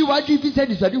vision. eyi wa adi fi sɛ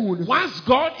nisade hu no. Once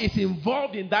God is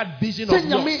involved in that vision of sɛ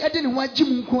nyame yours, ɛde ne ho agye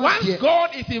mu nko once adeɛ. God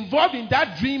is involved in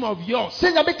that dream of yours,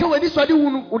 sɛ nyame ka wɔ nisade hu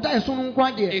no o da yɛ so no nko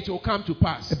adeɛ. it will come to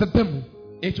pass. ɛbɛbɛ mu.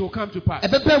 It will come to pass.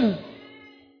 ɛbɛbɛ mu.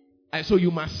 And so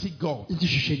you must seek God. nti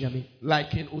hwehwɛ nyame.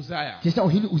 Like in Uzziah. te sɛ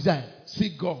ɔhene Uzziah.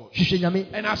 Seek God. hwehwɛ nyame.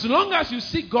 And as long as you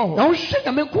seek na God, wohwehwɛ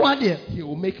nyame nko adeɛ. He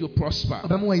will make you prosper.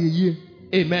 ɔbɛma wo ayɛ yie.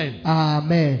 Amen.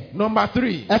 amen. Number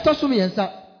 3, ɛtɔ so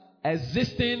mmiɛnsa.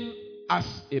 existing as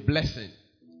a blessing.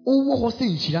 wowɔ hɔ sɛ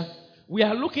nhyira. We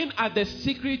are looking at the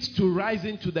secret to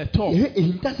rising to the top. yɛhwɛ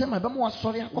ehintasɛm a ɛbɛma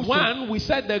wasɔre akɔ so. One, we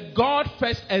said the God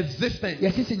first existence.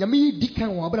 yɛse sɛ nyame yi di kan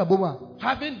wɔ abrabɔ mu a.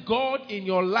 Having God in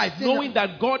your life, knowing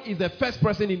that God is the first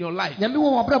person in your life. nyame wɔ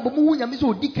wɔ abrabɔ mu hu nyame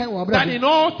sɛ ɔdi kan wɔ That abrabɔ in mu.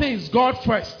 all things, God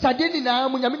first. sadeɛ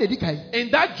nyinaa mu nyame na di kan.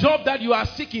 In that job that you are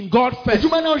seeking, God first.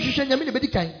 adwuma na wohwehwɛ nyame na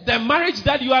bɛdi kan. The marriage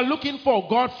that you are looking for,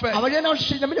 God first. awadeɛ na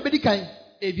wohwehwɛ nyame na bɛdi kan.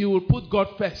 If you will put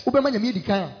God first, wobɛma nyame di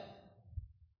kan a.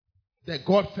 the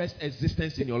God first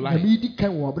existence in your nyame life. yi di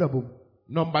kan wɔ abrabɔ mu.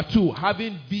 Number 2,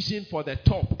 having vision for the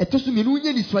top. ɛtɔ so mmienu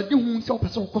wonyɛ nisuade hu sɛ wopɛ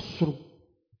sɛ wokɔ soro.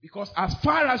 Because as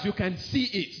far as you can see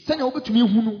it, sɛnea wobɛtumi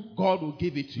ahu no God will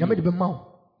give it to nyame de you. bɛma wo.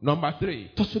 Number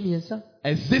 3, ɛtɔ so mmiɛnsa.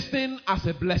 existing as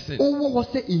a blessing. wowɔ hɔ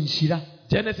sɛ nhyira.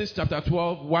 Genesis chapter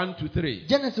 12, 1-3.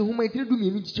 genesis homa ɛtiri du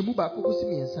mmienu nkyekyɛmu baako kɔsi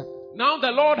mmiɛnsa. Now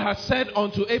the Lord has said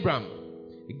unto Abram,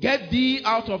 get thee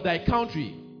out of thy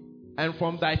country, and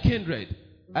from thy kindred,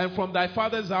 and from thy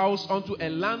father's house unto a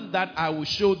land that I will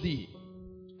show thee.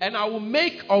 And I will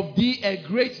make of thee a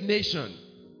great nation,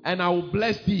 and I will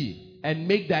bless thee, and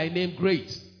make thy name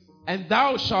great. And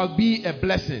thou shalt be a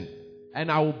blessing,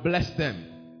 and I will bless them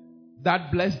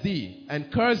that bless thee,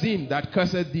 and curse him that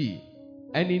curseth thee.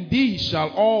 And in thee shall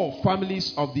all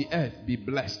families of the earth be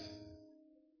blessed.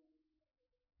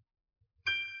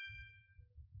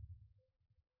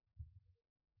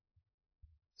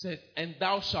 Said, and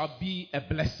thou shalt be a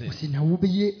blessing. ɔsi na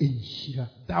wobɛyɛ nhyira.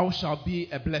 Thou shalt be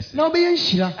a blessing. na wobɛyɛ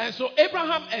nhyira. And so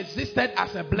Abraham existed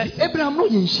as a blessing. abraham no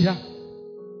yɛ nhyira.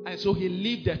 And so he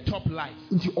lived the top life.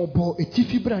 nti ɔbɔ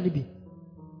etifi bra ne bi.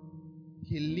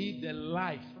 He lived a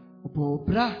life ɔbɔ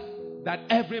bra. that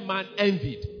every man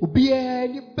envied. obiara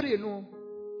ni bere no.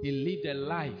 He lived a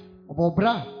life ɔbɔ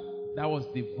bra. that was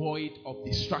devoid of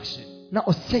destruction. na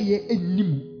ɔsɛyɛ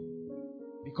enim.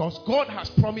 Because God has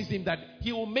promised him that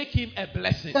he will make him a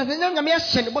blessing. na sɛ nyame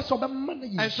ahyɛ ne bɔ sɛ ɔbɛma no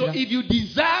yɛ And so nhyira. if you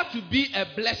desire to be a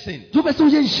blessing, nti wobɛ sɛ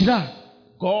woyɛ nhyira.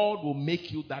 God will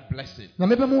make you that blessing.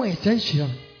 nyame bɛma wo yɛ sɛ nhyira.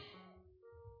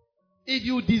 If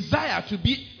your desire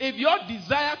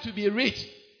to be rich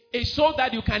is so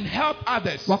that you can help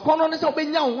others, wakɔnɔ ne sɛ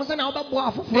wobɛnya wo ho sɛ na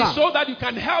wobɛboa afoforɔ it's so that you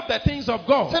can help the things of a.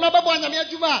 God, sɛ na wobɛboa nyame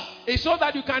adwuma a. it's so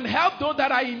that you can help those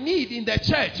that are in need in the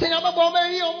church, sɛ na wobɛboa ɔma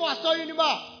ahi ɔmo asɔre no mu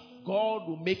a. God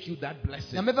will make you that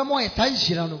blessing. nyame bɛma wo yɛ saa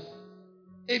nhyira no.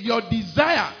 If your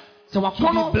desire sɛ to be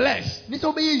wakɔnɔ blessed ne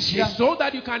sɛ wobɛyɛ is nhyira. so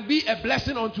that you can be a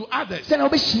blessing unto others, sɛ na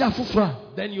wobɛhyira afoforɔ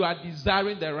a. then you are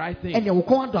desiring the right thing. ɛnea wo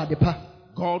kɔn adɔ ade pa.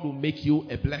 God will make you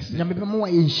a blessing. nyame bɛma wo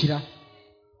yɛ nhyira.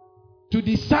 To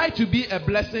decide to be a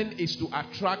blessing is to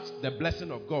attract the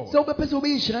blessing of God. sɛ wobɛpɛ sɛ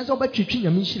wobɛyɛ nhyira sɛ wobɛtwitwi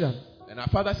nyame nhyira no. And our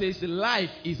Father says life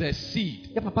is a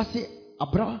seed. yɛ papa sɛ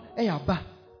abra ɛyɛ aba.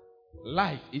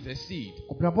 Life is a seed.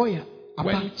 ɔbrabɔ yɛ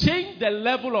When aba. you change the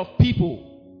level of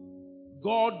people,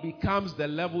 God becomes the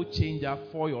level changer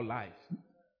for your life.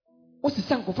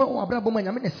 wosesa nkɔfɔ wɔ abrabɔ mu a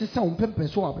nyame na ɛsesa wo mpɛmpɛ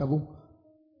so wɔ abrabɔ mu.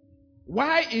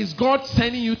 Why is God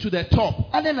sending you to the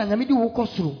top? adɛn na nyame de wo kɔ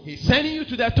soro. He's sending you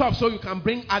to the top so you can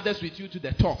bring others with you to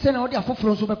the top. sɛ na wode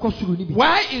afoforɔ nso bɛkɔ soro no bi.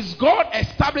 Why is God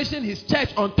establishing his church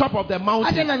on top of the adɛn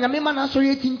mountain na nyame ma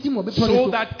n'asɔre atintim wɔ bepɔ so no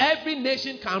so. that every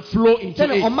nation can flow into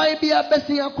sɛne it? ɔman biara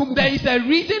bɛsen akɔ mu. There is a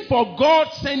reason for God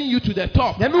sending you to the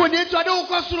top. nyame wɔ ne atu ade wo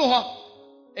kɔ soro hɔ.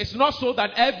 It's not so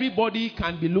that everybody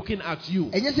can be looking at you.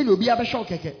 ɛnyɛ sɛ ne obiara bɛhwɛ wo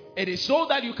kɛkɛ. It is so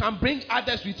that you can bring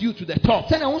others with you to the top.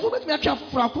 sɛne wo nso wobɛtumi atwe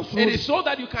afoforɔ akɔ It soro. is so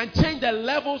that you can change the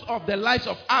levels of the lives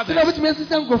of sɛne others. wobɛtumi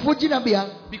asesa nkurɔfoɔ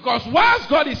gyinabea. Because whilst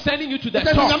God is sending you to the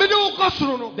sɛ top, nyame de wo kɔ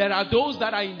soro no. there are those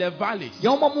that are in the valleys.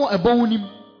 yɛ woma mo ɛbɔ wo nim.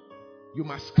 You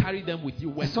must carry them with you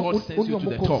when ɛsɛ God sends you to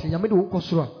the top. sɛ nyame de wo kɔ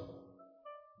soro a.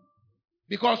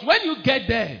 Because when you get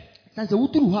there, sane sɛ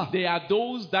woduru hɔ a. there are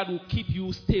those that will keep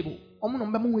you stable. ɔmo na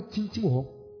ɔmbɛma wo atintim wɔ hɔ.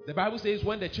 The Bible says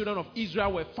when the children of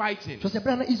Israel were fighting, sɛ sɛ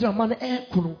berɛ a na israel ma no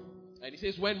ɛɛko no. and it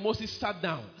says when Moses sat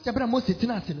down, sɛ berɛ a mose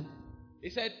tena ase no. he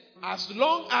said, as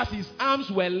long as his arms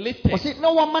were lifted, ɔse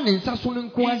na wama ne nsa so no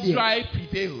nko adeɛ. Israel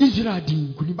prevailed. israel di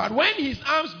nkonim. But when his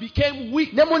arms became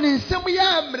weak na mo ne nsɛm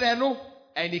yɛ mmerɛ no.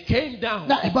 and he came down,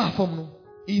 na ɛbaa fam no.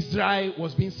 Israel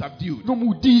was being subdued. na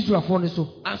ɔmo di Israelfoɔ no so.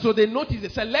 And so they noticed, they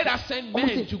said, let us send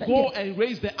men to go and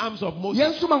raise the arms of Moses.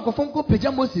 Yɛn nso ma nkɔfo nkɔ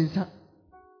pagya Mose nsa.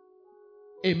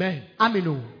 Amen. Amen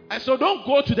o. And so don't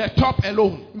go to the top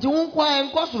alone. Nti wɔn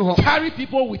nkɔ nkɔ soro hɔ. Carry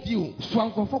people with you.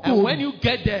 Soa nkɔfo kɔ. And when you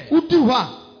get there, wodi hɔ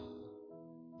a.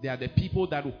 they are the people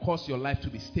that will cause your life to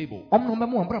be stable. Ɔmo na ɔmo bɛ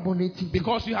mu abrabɔ na eti.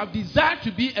 Because you have desired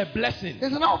to be a blessing.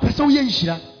 Ɛsɛ na ɔpɛ sɛ ɔyɛ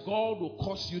nhyira. God will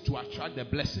cause you to attract the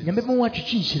blessing. Nyame bɛ mu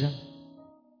atwitwi nhyira.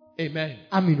 Amen.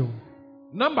 Amen o.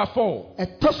 Number 4.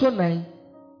 Ɛtɔ so 9.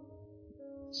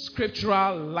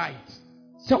 Scriptural light.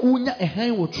 Sɛ wonya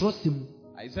ɛhan wɔ twerɛsɛm mu.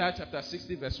 Isaiah chapter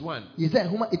 60 verse 1. Yesaya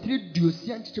nhoma etiri 60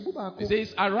 nkyekyɛmu baako. It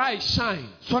says, arise, shine.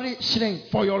 Sɔre hyerɛn.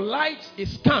 For your light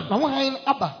is come. Na wo han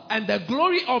aba. And the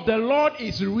glory of the Lord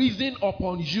is risen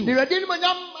upon you. Na Awurade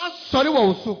animuonyam asɔre wɔ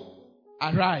wo so.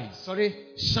 Arise. Sɔre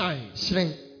Shine.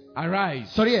 hyerɛn. Arise.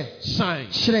 Sɔre Shine.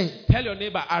 hyerɛn. Tell your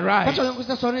neighbor, arise. Kakyɛ ɔyɔnko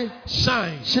sɛ sɔre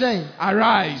Shine. hyerɛn.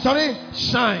 Arise. Sɔre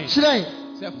Shine. hyerɛn.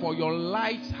 Say, for your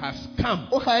light has come.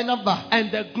 Wo han aba. And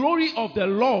the glory of the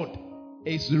Lord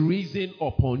is risen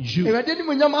upon you. Awurade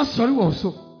animuonyam asɔre wɔ wo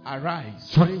so.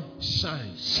 Arise. Sɔre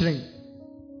Shine. hyerɛn.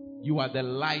 You are the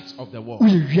light of the world.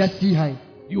 Woyɛ wiase han.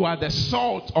 You are the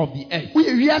salt of the earth.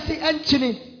 Woyɛ wiase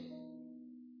ɛnkyene.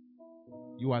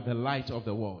 You are the light of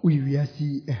the world. Woyɛ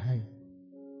wiase ɛhan.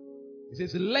 It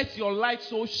says, let your light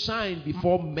so shine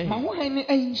before Ma men wo han ne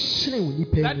ɛnhyerɛn wɔ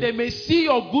nipa that mu. they may see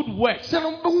your good works Sɛ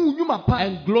no bɛhu wo nnwuma pa.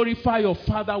 and glorify your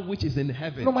Father which is in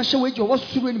heaven. Na ɔmahyɛ wo agya ɔwɔ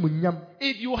soro animuonyam.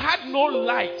 If you had no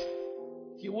light,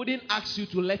 He wouldn't ask you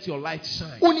to let your light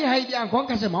shine. Wonni han bi anka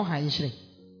ɔnka sɛ ma wo han nhyerɛn.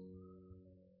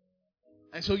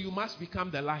 And so you must become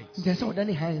the light. Nti sɛ ɔda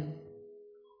ne han.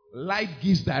 Light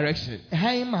gives direction.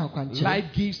 Ɛhan ma akwankyerɛ.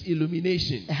 Light gives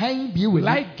illumination. Ɛhan bie wɔ mu.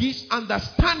 Light gives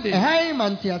understanding. Ɛhan ma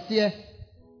nteaseɛ.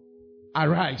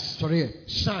 Arise, Sɔre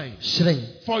shine,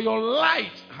 hyerɛn. for your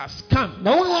light has come,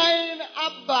 Na wo han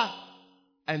aba.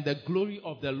 and the glory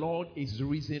of the Lord is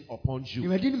risen upon you.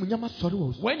 Awurade animuonyam asɔre wɔ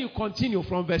wo so. When you continue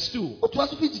from verse 2, Wotoa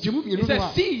so fi gyegyemu it mmienu no says,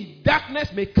 a. see,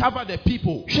 darkness may cover the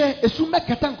people. Hwɛ esum bɛkata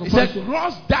It nkɔfɔ says, so.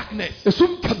 gross darkness,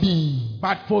 Esum kabii.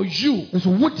 but for you,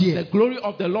 Nso wo the deɛ. glory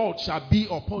of the Lord shall be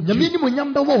upon Nyame you.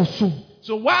 animuonyam bɛwɔ wo so.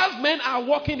 So whilst men are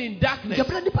walking in darkness,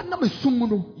 Yɛbɛrɛ nipa nam esum mu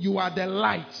no. you are the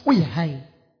light. Woyɛ han.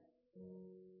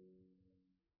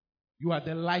 You are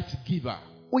the light giver.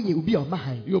 Woyɛ obi a ɔma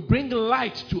han. You bring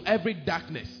light to every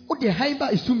darkness. Wode han ba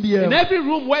esum biara In mu. every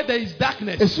room where there is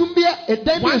darkness, Esum bia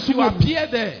ɛdan bi once esum you wɔ mu. appear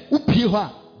there, Wopie hɔ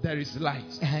a. there is light.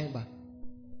 Ɛhan ba.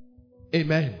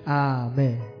 Amen.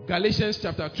 Amen. Galatians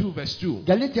chapter 2 verse 2.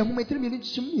 Galatia nhoma etiri mmienu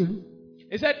nkyekyɛmu mmienu.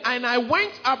 It said, and I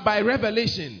went up by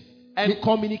revelation and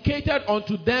communicated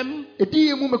unto them Edi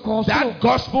yɛ mu mekɔɔ that soro.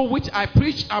 gospel which I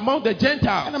preached among the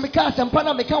Gentiles, Ɛna meka asɛmpa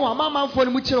na meka wɔ amanamanfoɔ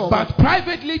no mu kyerɛ wɔn. but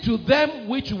privately to them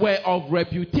which were of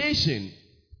reputation,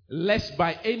 lest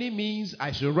by any means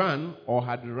I should run or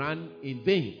had run in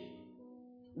vain.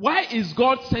 Why is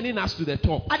God sending us to the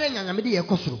top Adan nya Nyame de yɛ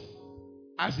kɔ soro.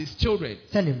 as His children?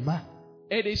 Sɛ ne mma.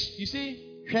 It is, you see,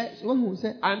 Hwɛ wɔn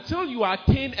sɛ. until you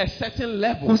attain a certain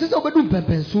level, Kò sí sɛ ɔbɛdu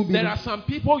mpɛmpɛnso bi. there are some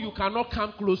people you cannot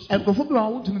come close to. Nkurɔfoɔ bi wɔ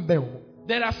a wontumi bɛn wɔn.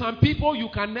 There are some people you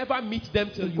can never meet them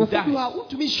till you Nkurɔfoɔ bi die. wɔ a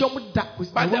wontumi hyɛ wɔn da.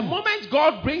 But the moment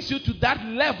God brings you to that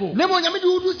level, Na mmom Nyame de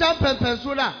wodu saa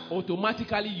mpɛmpɛnso no a.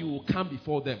 automatically you will come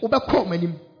before them. Wobɛkɔ wɔn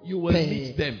anim. You will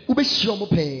meet them. Wobɛhyia wɔn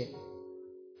pɛɛ.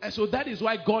 And so that is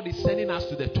why God is sending us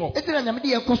to the top. Eti na Nyame de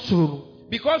yɛ kɔ soro no.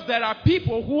 Because there are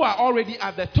people who are already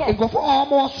at the top. Nkurɔfoɔ a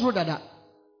wɔwɔ soro dada.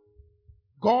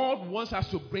 God wants us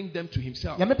to bring them to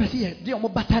Himself. Nyame pɛ sɛ yɛ de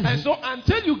wɔn bata ne And ho. so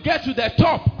until you get to the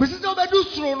top, Kò sí sɛ ɔbɛdu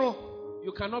soro no.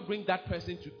 you cannot bring that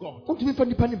person to God. Wontumi fa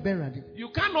nipa ne bɛn Awurade. You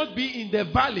cannot be in the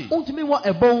valley Wontumi wɔ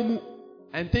ɛbɔn mu.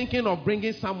 and thinking of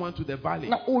bringing someone to the valley.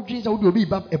 Na wodwin sɛ wode obi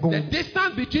ba ɛbɔn The mu.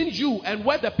 distance between you and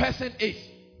where the person is,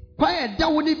 Kwan a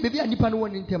ɛda wo ne baabi a nipa no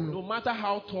wɔ ne ntam no. no matter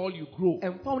how tall you grow,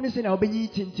 Ɛmfa wo ne sɛ na wobɛnyi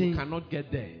you tenten. cannot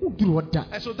get there. Woduru hɔ da.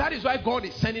 And so that is why God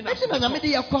is sending us Ɛti to na the Nyame top. de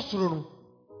yɛ kɔ soro no.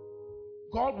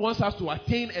 God wants us to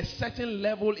attain a certain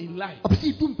level in life. Ɔpɛ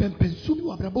sɛ yɛdu mpɛmpɛnso bi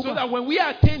wɔ abrabɔ mu So a. that when we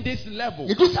attain this level,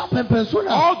 Yɛdu saa mpɛmpɛnso no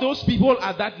a. all those people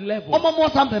at that level, Ɔma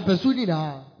mmɔ saa mpɛmpɛnso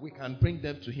nyinaa. we can bring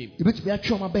them to Him. Yɛbɛtumi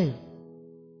atwe ɔma bɛn.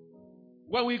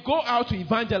 When we go out to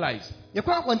evangelize,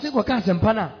 Yɛkɔ akɔnten kɔka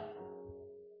asɛmpa no a.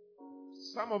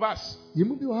 some of us,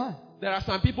 Yɛmu bi wɔ ha. there are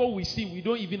some people we see, we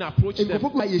don't even approach them.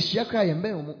 Nkurɔfoɔ bi a yɛhyia koraa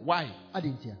yɛmbɛn wɔn. Why? Ade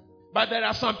ntia. But there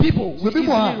are some people, we Some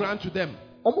people easily are- run to them.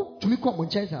 Ɔmo tumi kɔ ɔmo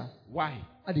nkyɛn saa. Why?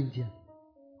 Ade ntia.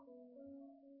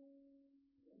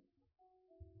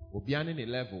 Obiane ne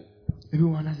level.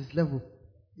 Everyone has his level.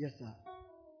 Yes, sir.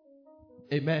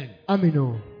 Amen. Amen.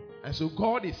 O. And so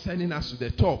God is sending us to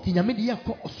the top Ti Nyame de yɛ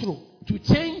kɔ ɔsoro. to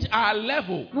change our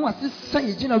level, na wasesa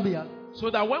yɛ gyinabea so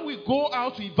that when we go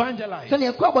out to evangelize,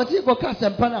 sɛnea ɛkɔ abɔnten kɔka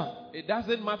asɛmpa no a it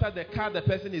doesn't matter the car the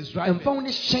person is driving. ɛmfa wo ne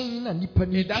hyɛn na nnipa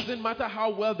no It doesn't matter how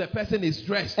well the person is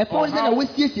dressed, ɛfa wo ne sɛnea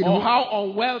wɔasiesie ne or ho how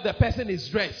unwell the person is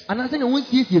dressed. anaa sɛnea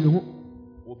wɔnsiesie ne ho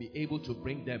We'll be able to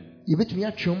bring them. yɛbɛtumi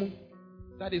atwe mu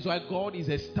That is why God is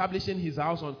establishing his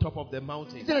house on top of the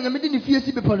mountain. sɛnea nyame de ne fie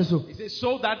si bepɔ no so He says,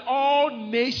 so that all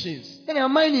nations sɛnea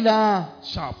aman nyinaa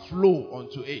shall flow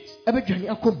unto it. ɛbɛdwane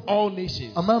akɔm All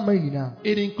nations. aman nyinaa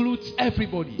It includes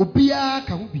everybody. obiara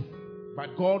ka ho bi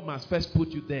But God must first put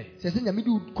you there. sɛ sɛ nyame de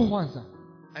wo kɔ hɔ ansa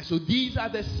And so these are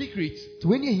the secrets nti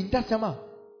wɔni ahintasɛm a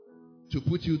to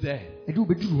put you there. ɛde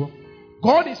wobɛduru hɔ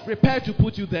God is prepared to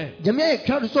put you there. nyame ayɛ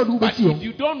twa do sɛ ɔde But wobɛsi if hɔ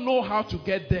you don't know how to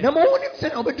get na there, ma wonim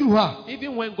sɛnea wobɛduru hɔ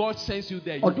even when God sends you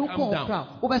there, a you ɔde wo come kɔ hɔ down. kora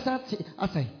a wobɛsa te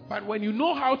asɛe But when you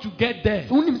know how to get there, sɛ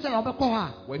wonim sɛnea wobɛkɔ hɔ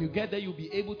a when you get there, you'll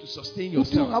be able to sustain woturu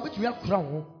hɔ yourself. a wobɛtumi akora wo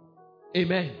ho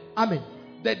Amen. amen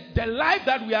The life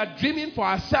that we are dreaming for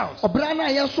ourselves, ɔbra no a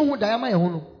yɛso ho daeɛ ma yɛ ho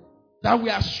no that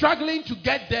we are struggling to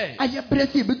get there. ayɛ berɛ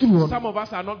sɛ yɛbɛduru hɔ no Some of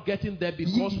us are not getting there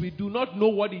because we do not know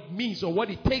what it means or what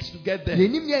it takes to get there.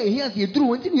 yɛnim nea ɛhia sɛ yɛduru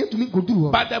hɔ nti ne yɛtumi nkɔduru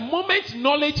hɔ But the moment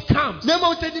knowledge comes, na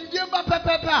ma sɛ nimdeɛ ba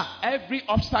pɛpɛpɛ a every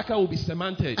obstacle will be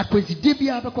cemented akwansidie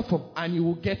biara bɛkɔ fam and you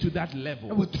will get to that na level.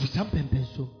 wɔduru saa mpɛmpɛn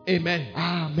so Amen.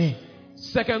 amen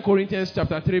 2 Corinthians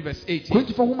chapter 3 verse 18.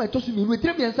 korintifo nhoma ɛtɔ so mmienu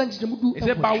ɛtirɛ mmiɛnsa nkyerɛmu du It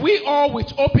said, but we all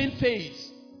with open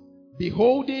face,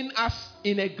 beholding as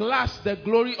in a glass the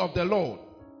glory of the Lord,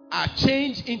 are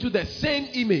changed into the same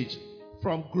image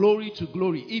from glory to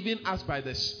glory, even as by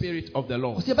the Spirit of the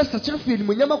Lord. ɔsɛ yɛbɛsakyerɛ firi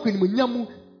animuonyam akɔ animuonyam mu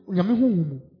onyame honhom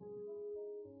mu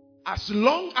As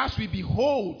long as we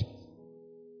behold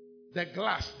the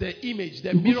glass, the image,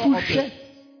 the mirror egufu of hwɛ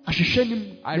the... ahwehwɛ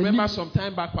nim I remember some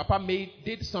time back, Papa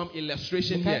did some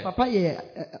illustration here. papa yɛ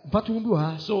mfato ho bi wɔ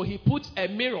ha So he put a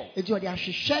mirror enti ɔde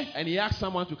ahwehwɛ and he asked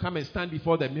someone to come and stand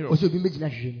before the mirror. ɔsɛ obi mbɛgyina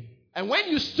ahwehwɛ nim And when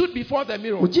you stood before the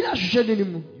mirror, ogyina ahwehwɛ no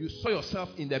nim no you saw yourself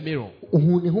in the mirror.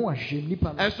 ohun ne ho ahwehwɛ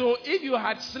nipa no And so if you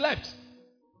had slept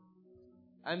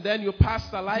and then you passed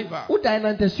saliva, wodan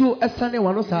nantasuo ɛsane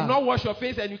w'ano you did saa not wash your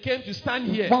face and you came to stand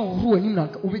here, woahohoro w'anim na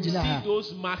you wobɛgyina see ha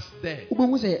those marks there.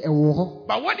 wobɛhu sɛ ɛwɔ hɔ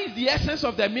But what is the essence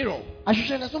of the mirror?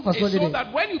 ahwehwɛ no so mfa so It's de so dɛ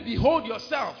that when you behold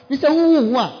yourself, ne sɛ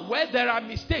wohu ho a where there are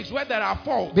mistakes, where there are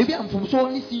faults, baabi a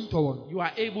mfomsoɔ ne si ntɔ wɔ no you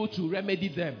are able to remedy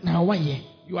them. na woayɛ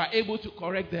You are able to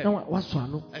correct na them. woasɔ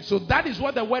ano And so that is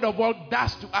what the word of God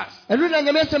does to us. ɛno na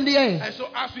nyame asɛm de yɛn And so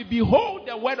as we behold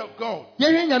the word of God,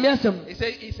 yɛhwɛ nyame asɛm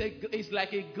it's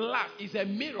like a glass, it's a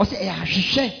mirror. ɔsɛ ɛyɛ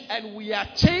ahwehwɛ And we are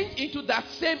changed into that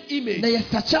same na image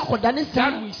yɛsakyɛ akɔda ne that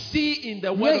saa we see in the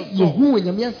na word of God, yɛhu wɔ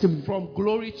nyame asɛm mu from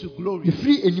glory to glory,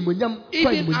 yɛfiri animuonyam kɔ even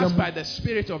as animuonyam by the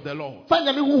Spirit of the Lord, fa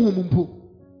nyame honhom mpo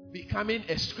becoming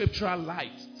a scriptural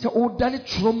light sɛ wodane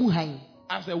twerɛ mu han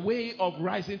as a way of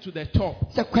rising to the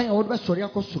top. sɛ kwan a wode bɛsɔre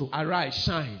akɔ soro Arise,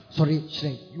 shine. sɔre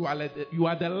hyerɛn You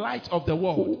are the light of the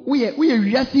world. woyɛ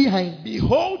wiase han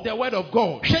Behold the word of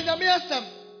God, hwɛ nyame asɛm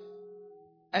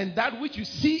and that which you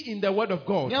see in the word of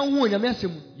God, na wohu wɔ nyame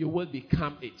asɛm mu you will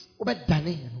become it.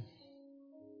 wobɛdane ɛno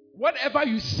Whatever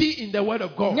you see in the word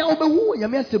of God, na wobɛhu wɔ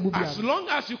nyame asɛm mu as bia long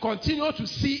as you continue to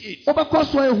see it, wobɛkɔ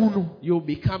so ahu no you'll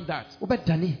become that.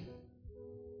 wobɛdane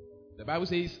The Bible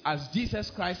says, as Jesus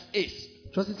Christ is,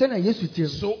 kyerɛ sɛ sɛnea yesu teɛ no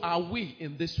so are we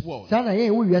in this world. saa na yɛn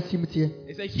wɔ wiase mu teɛ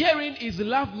It says, herein is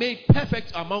love made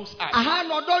perfect amongst us, aha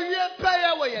na ɔdɔ wie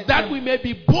pɛyɛ wɔ yɛn that we may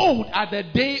be bold at the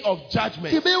day of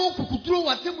judgment. sɛ bɛyɛ wo kukuduro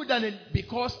wɔ asɛm mu da no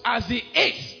Because as he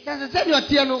is, sɛ sɛ sɛdeɛ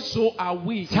ɔteɛ no so are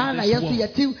we saa in na this yɛso world.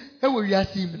 yɛte wɔ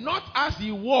wiase mu Not as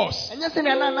he was. ɛnyɛ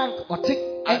sɛnea na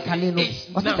ɔte ɛnkane no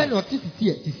ɔte sɛnea ɔte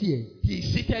sisiɛ He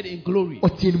is seated in glory.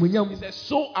 ɔte animuonyam He says,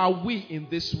 so are we in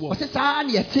this world. ɔte saa na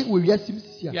yɛte wɔ wiase mu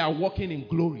sisi We a are walking in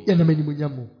glory. yɛnam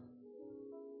animuonyam mu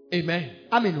Amen.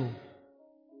 amen o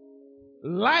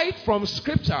Light from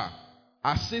scripture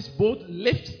assists both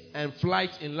lift and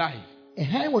flight in life.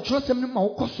 ɛhan wɔ twerɛsɛm no ma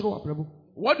wokɔ soro wɔ abrabɔ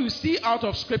What you see out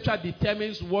of scripture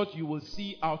determines what you will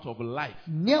see out of life.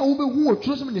 nea wobɛhu wɔ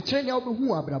twerɛsɛm ne kyerɛ nea wobɛhu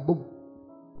wɔ abrabɔ mu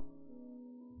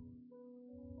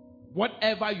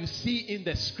Whatever you see in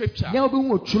the scripture, nea wobɛhu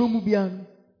wɔ twerɛ mu biara no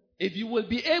if you will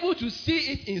be able to see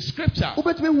it in scripture,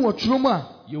 wobɛtumi ahu wɔ twerɛ mu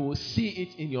a you will see it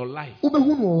in your life.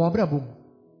 wobɛhu no wɔ w'abrabɔ mu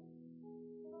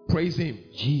Praise him.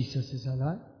 Jesus is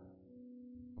alive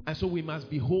And so we must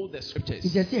behold the scriptures.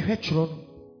 nti ɛsɛ yɛhwɛ twerɛ no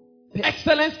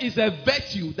Excellence is a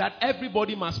virtue that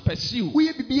everybody must pursue.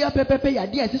 woyɛ biribiara pɛpɛpɛ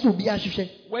yɛ adeɛ a ɛsɛ sɛ obiara hwehwɛ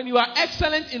When you are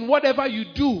excellent in whatever you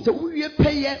do, sɛ wowie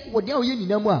pɛyɛ wɔ deɛ a woyɛ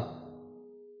nyinaa mu a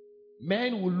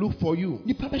men will look for you.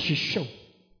 nnipa bɛhwehwɛ wo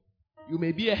You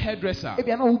may be a hairdresser.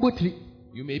 ebia na wobɔ tiri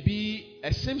You may be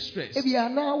a seamstress. ebia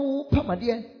na wopam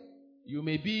adeɛ You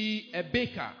may be a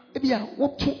baker. Ebia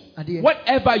woto ade.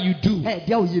 Whatever you do,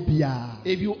 Dia oye bia.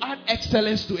 if you add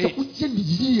excellence to it,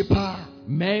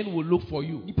 men will look for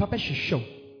you.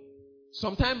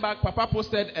 Some time back, Papa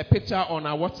posted a picture on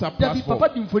our WhatsApp platform.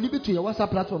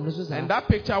 And that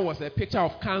picture was a picture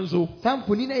of Kanzo.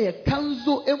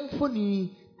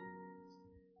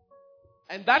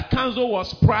 And that Kanzo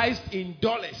was priced in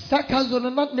dollars.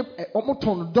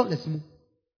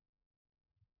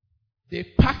 They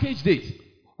packaged it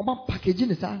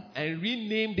and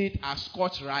renamed it as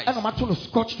Scotch rice. And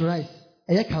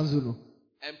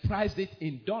priced it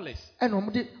in dollars.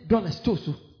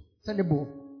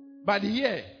 But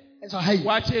here,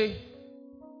 wache,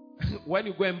 when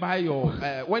you go and buy your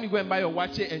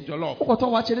wache and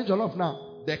jollof now,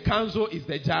 the Kanzo is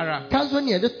the jara.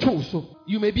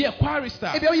 You may be a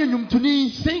chorister.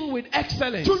 Sing with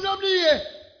excellence.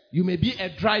 You may be a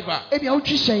driver.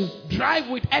 Drive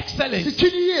with excellence.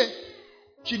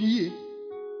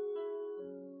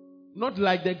 Not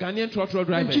like the Ghanaian trotro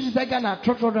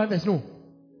drivers. No.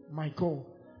 My God.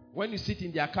 When you sit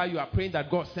in their car, you are praying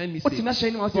that God send me safe.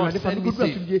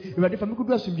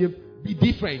 Be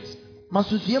different.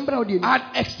 Add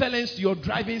excellence to your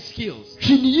driving skills.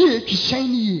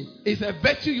 It's a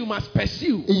virtue you must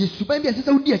pursue.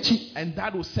 And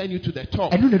that will send you to the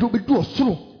top.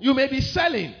 You may be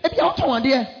selling.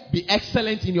 Be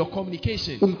excellent in your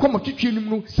communication.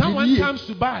 Someone comes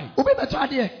to buy.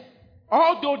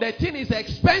 Although the thing is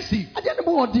expensive,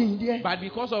 but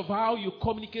because of how you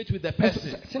communicate with the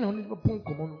person,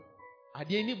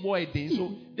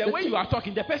 so the way you are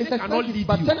talking, the person cannot leave you. You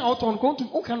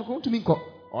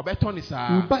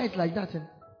buy it like that.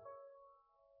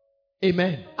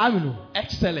 Amen.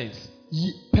 Excellence.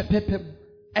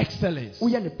 Excellence.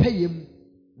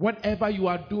 Whatever you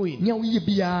are doing,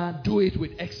 do it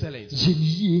with excellence.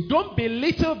 Don't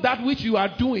belittle that which you are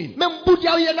doing,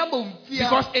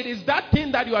 because it is that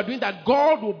thing that you are doing that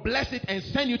God will bless it and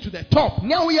send you to the top.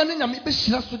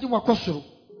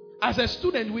 As a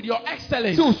student with your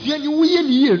excellence,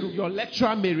 your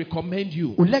lecturer may recommend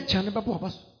you.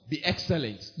 Be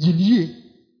excellent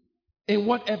in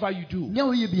whatever you do.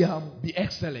 Be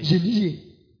excellent.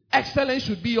 Excellence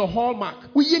should be your hallmark.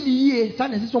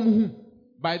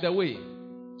 By the way,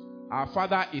 our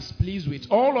Father is pleased with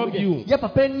all of you for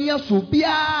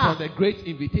the great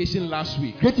invitation last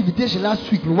week. He is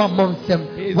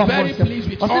very pleased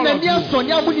with all of you.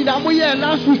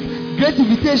 Great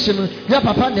invitation.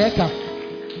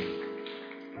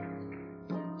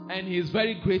 And he is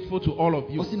very grateful to all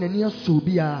of you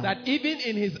that even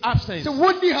in his absence,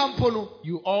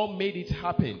 you all made it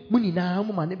happen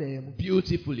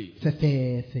beautifully.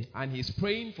 And he's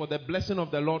praying for the blessing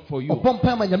of the Lord for you.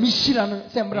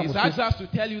 He's asked us to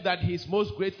tell you that he's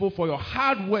most grateful for your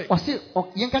hard work, and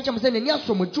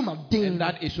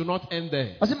that it should not end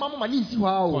there.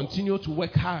 Continue to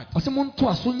work hard.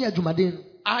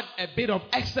 Add a bit of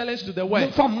excellence to the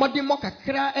work.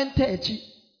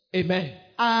 Amen.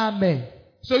 Amen.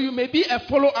 So you may be a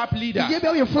follow-up leader.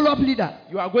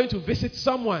 You are going to visit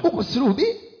someone.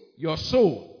 Your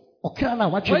soul.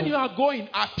 When you are going,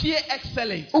 appear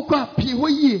excellent.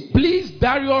 Please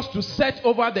Darius to set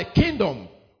over the kingdom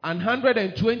and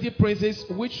 120 princes,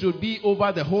 which should be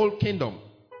over the whole kingdom.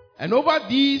 And over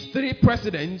these 3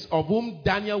 presidents, of whom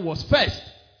Daniel was first,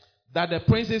 that the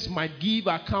princes might give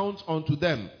account unto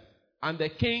them, and the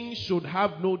king should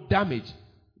have no damage.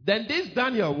 Then this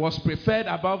Daniel was preferred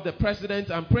above the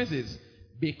presidents and princes,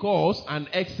 because an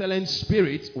excellent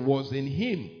spirit was in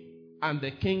him, and the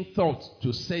king thought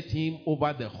to set him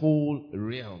over the whole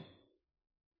realm.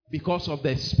 Because of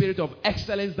the spirit of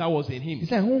excellence that was in him,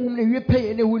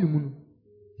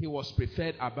 he was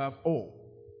preferred above all.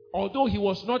 Although he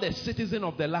was not a citizen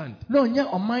of the land,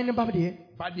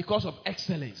 but because of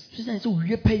excellence,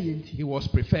 he was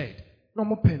preferred.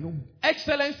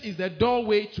 Excellence is the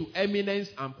doorway to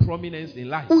eminence and prominence in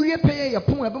life. When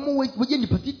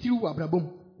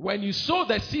you sow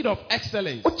the seed of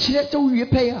excellence,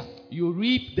 you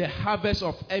reap the harvest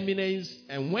of eminence.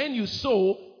 And when you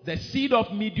sow the seed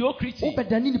of mediocrity,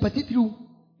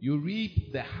 you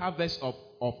reap the harvest of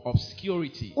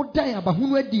obscurity.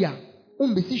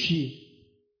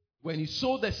 When you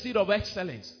sow the seed of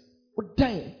excellence,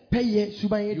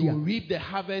 you reap the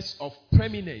harvest of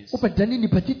preeminence.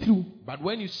 But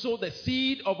when you sow the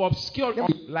seed of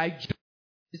obscurity, like Job,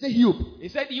 he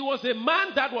said he was a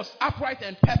man that was upright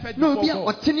and perfect before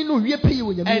God,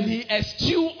 and he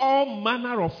eschewed all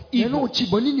manner of evil.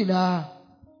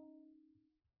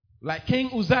 Like King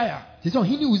Uzziah.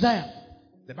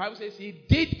 The Bible says he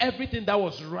did everything that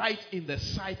was right in the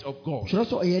sight of God.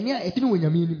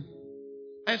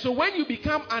 And so when you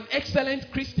become an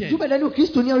excellent Christian,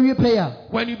 Kristo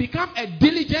when you become a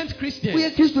diligent Christian,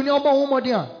 woyɛ Kristo ni a ɔbɔ ho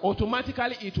mmɔden a,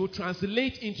 automatically it will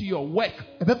translate into your work.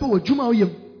 ɛbɛpɛ wɔ adwuma a woyɛ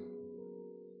mu.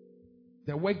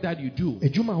 The work that you do,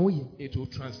 Adwuma a woyɛ, it will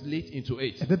translate into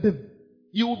it. ɛbɛpɛ mu.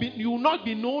 You will not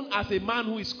be known as a man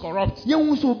who is corrupt.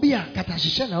 Yɛnhu sɛ obi a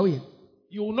katahyehyɛ na woyɛ.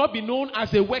 You will not be known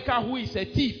as a worker who is a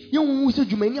thief, Yɛnhu sɛ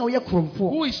dwumani a woyɛ korɔmfoɔ.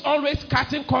 who is always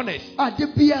cutting corners. A de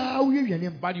biara woyɛ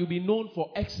hwɛne mu. But you'll be known for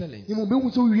excellence. Yɛnhu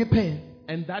bɛhu sɛ woyɛ pɛyɛ.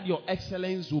 And that your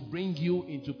excellence will bring you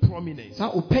into prominence.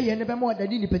 Saa opɛyɛ no bɛma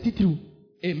ɔdade nipa titiriw.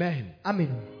 Amen. Amen.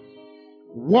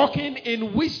 Walking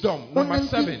in wisdom. Number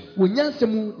 7. Wɔ nyansa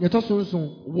mu na ɛtɔ so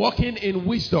nson. Walking in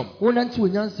wisdom. Wonante wɔ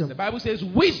nyansa The mu. Bible says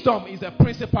wisdom is a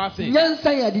principal thing. Nyansa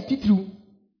yɛ ade titiriw.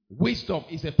 Wisdom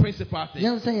is a principal thing.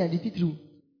 Nyansa yɛ ade titiriw.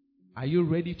 Are you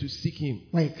ready to seek Him?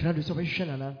 Wayɛ krado sɛ ɔbɛhwehwɛ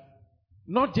nana.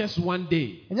 Not just one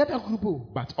day, Ɛnyɛ da koro po.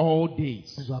 but all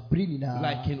days. Nso abere nyinaa.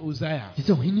 Like in Uzziah. Te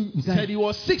sɛ ɔhene He said Usaia. he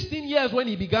was 16 years when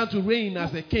he began to reign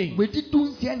as a king. Wadi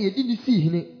dunsia na yɛdi ne sii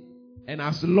hene. And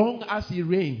as long as he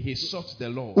reigned, he sought the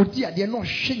Lord. Odi adeɛ na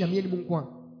ɔhwɛ nyame anim nko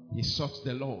a. He sought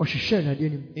the Lord. Ɔhwehwɛ n'adeɛ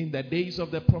anim. In the days of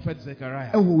the prophet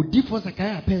Zechariah, Ɛwɔ odiifoɔ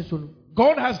Sakaria apɛn so no.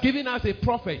 God has given us a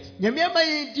prophet Nyame ama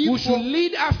yɛn who should diifoɔ.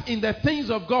 lead us in the things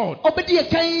of God, Ɔbɛdi yɛ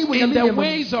kan wɔ in nyame the nneɛma mu.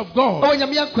 ways of God. Ɔwɔ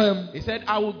nyame akwan mu. He said,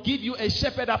 I will give you a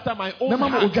shepherd after my own Mɛma mo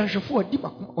heart odwanhwɛfoɔ a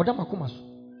ɔda m'akoma so.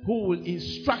 who will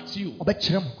instruct you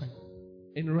Ɔbɛkyerɛ mo kwan.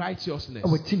 in righteousness.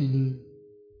 Ɛwɔ tinini.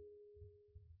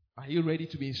 Are you ready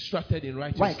to be instructed in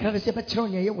Wayɛ righteousness? krado sɛ ɛbɛkyerɛ wo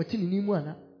nea ɛyɛ wɔ tinini mu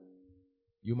ana.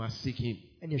 You must seek him.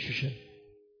 Ɛne ɛhwehwɛ.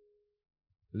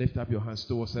 Lift up your hands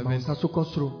towards Ma wo heaven. nsa so kɔ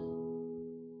soro.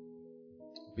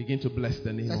 Begin to bless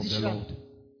the name of the Lord.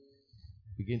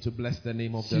 Begin to bless the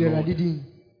name of the Siri Awurade Lord. din.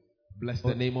 Bless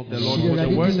the name of the Lord for the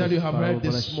words that you have heard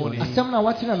this morning. Asɛm na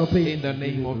watena anɔpa yi. In the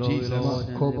name of Jesus.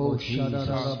 Kɔbɔ Siri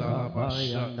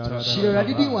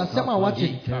Awurade din wɔ asɛm a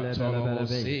wate.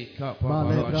 Katoloboseka,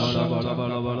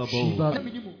 Ba-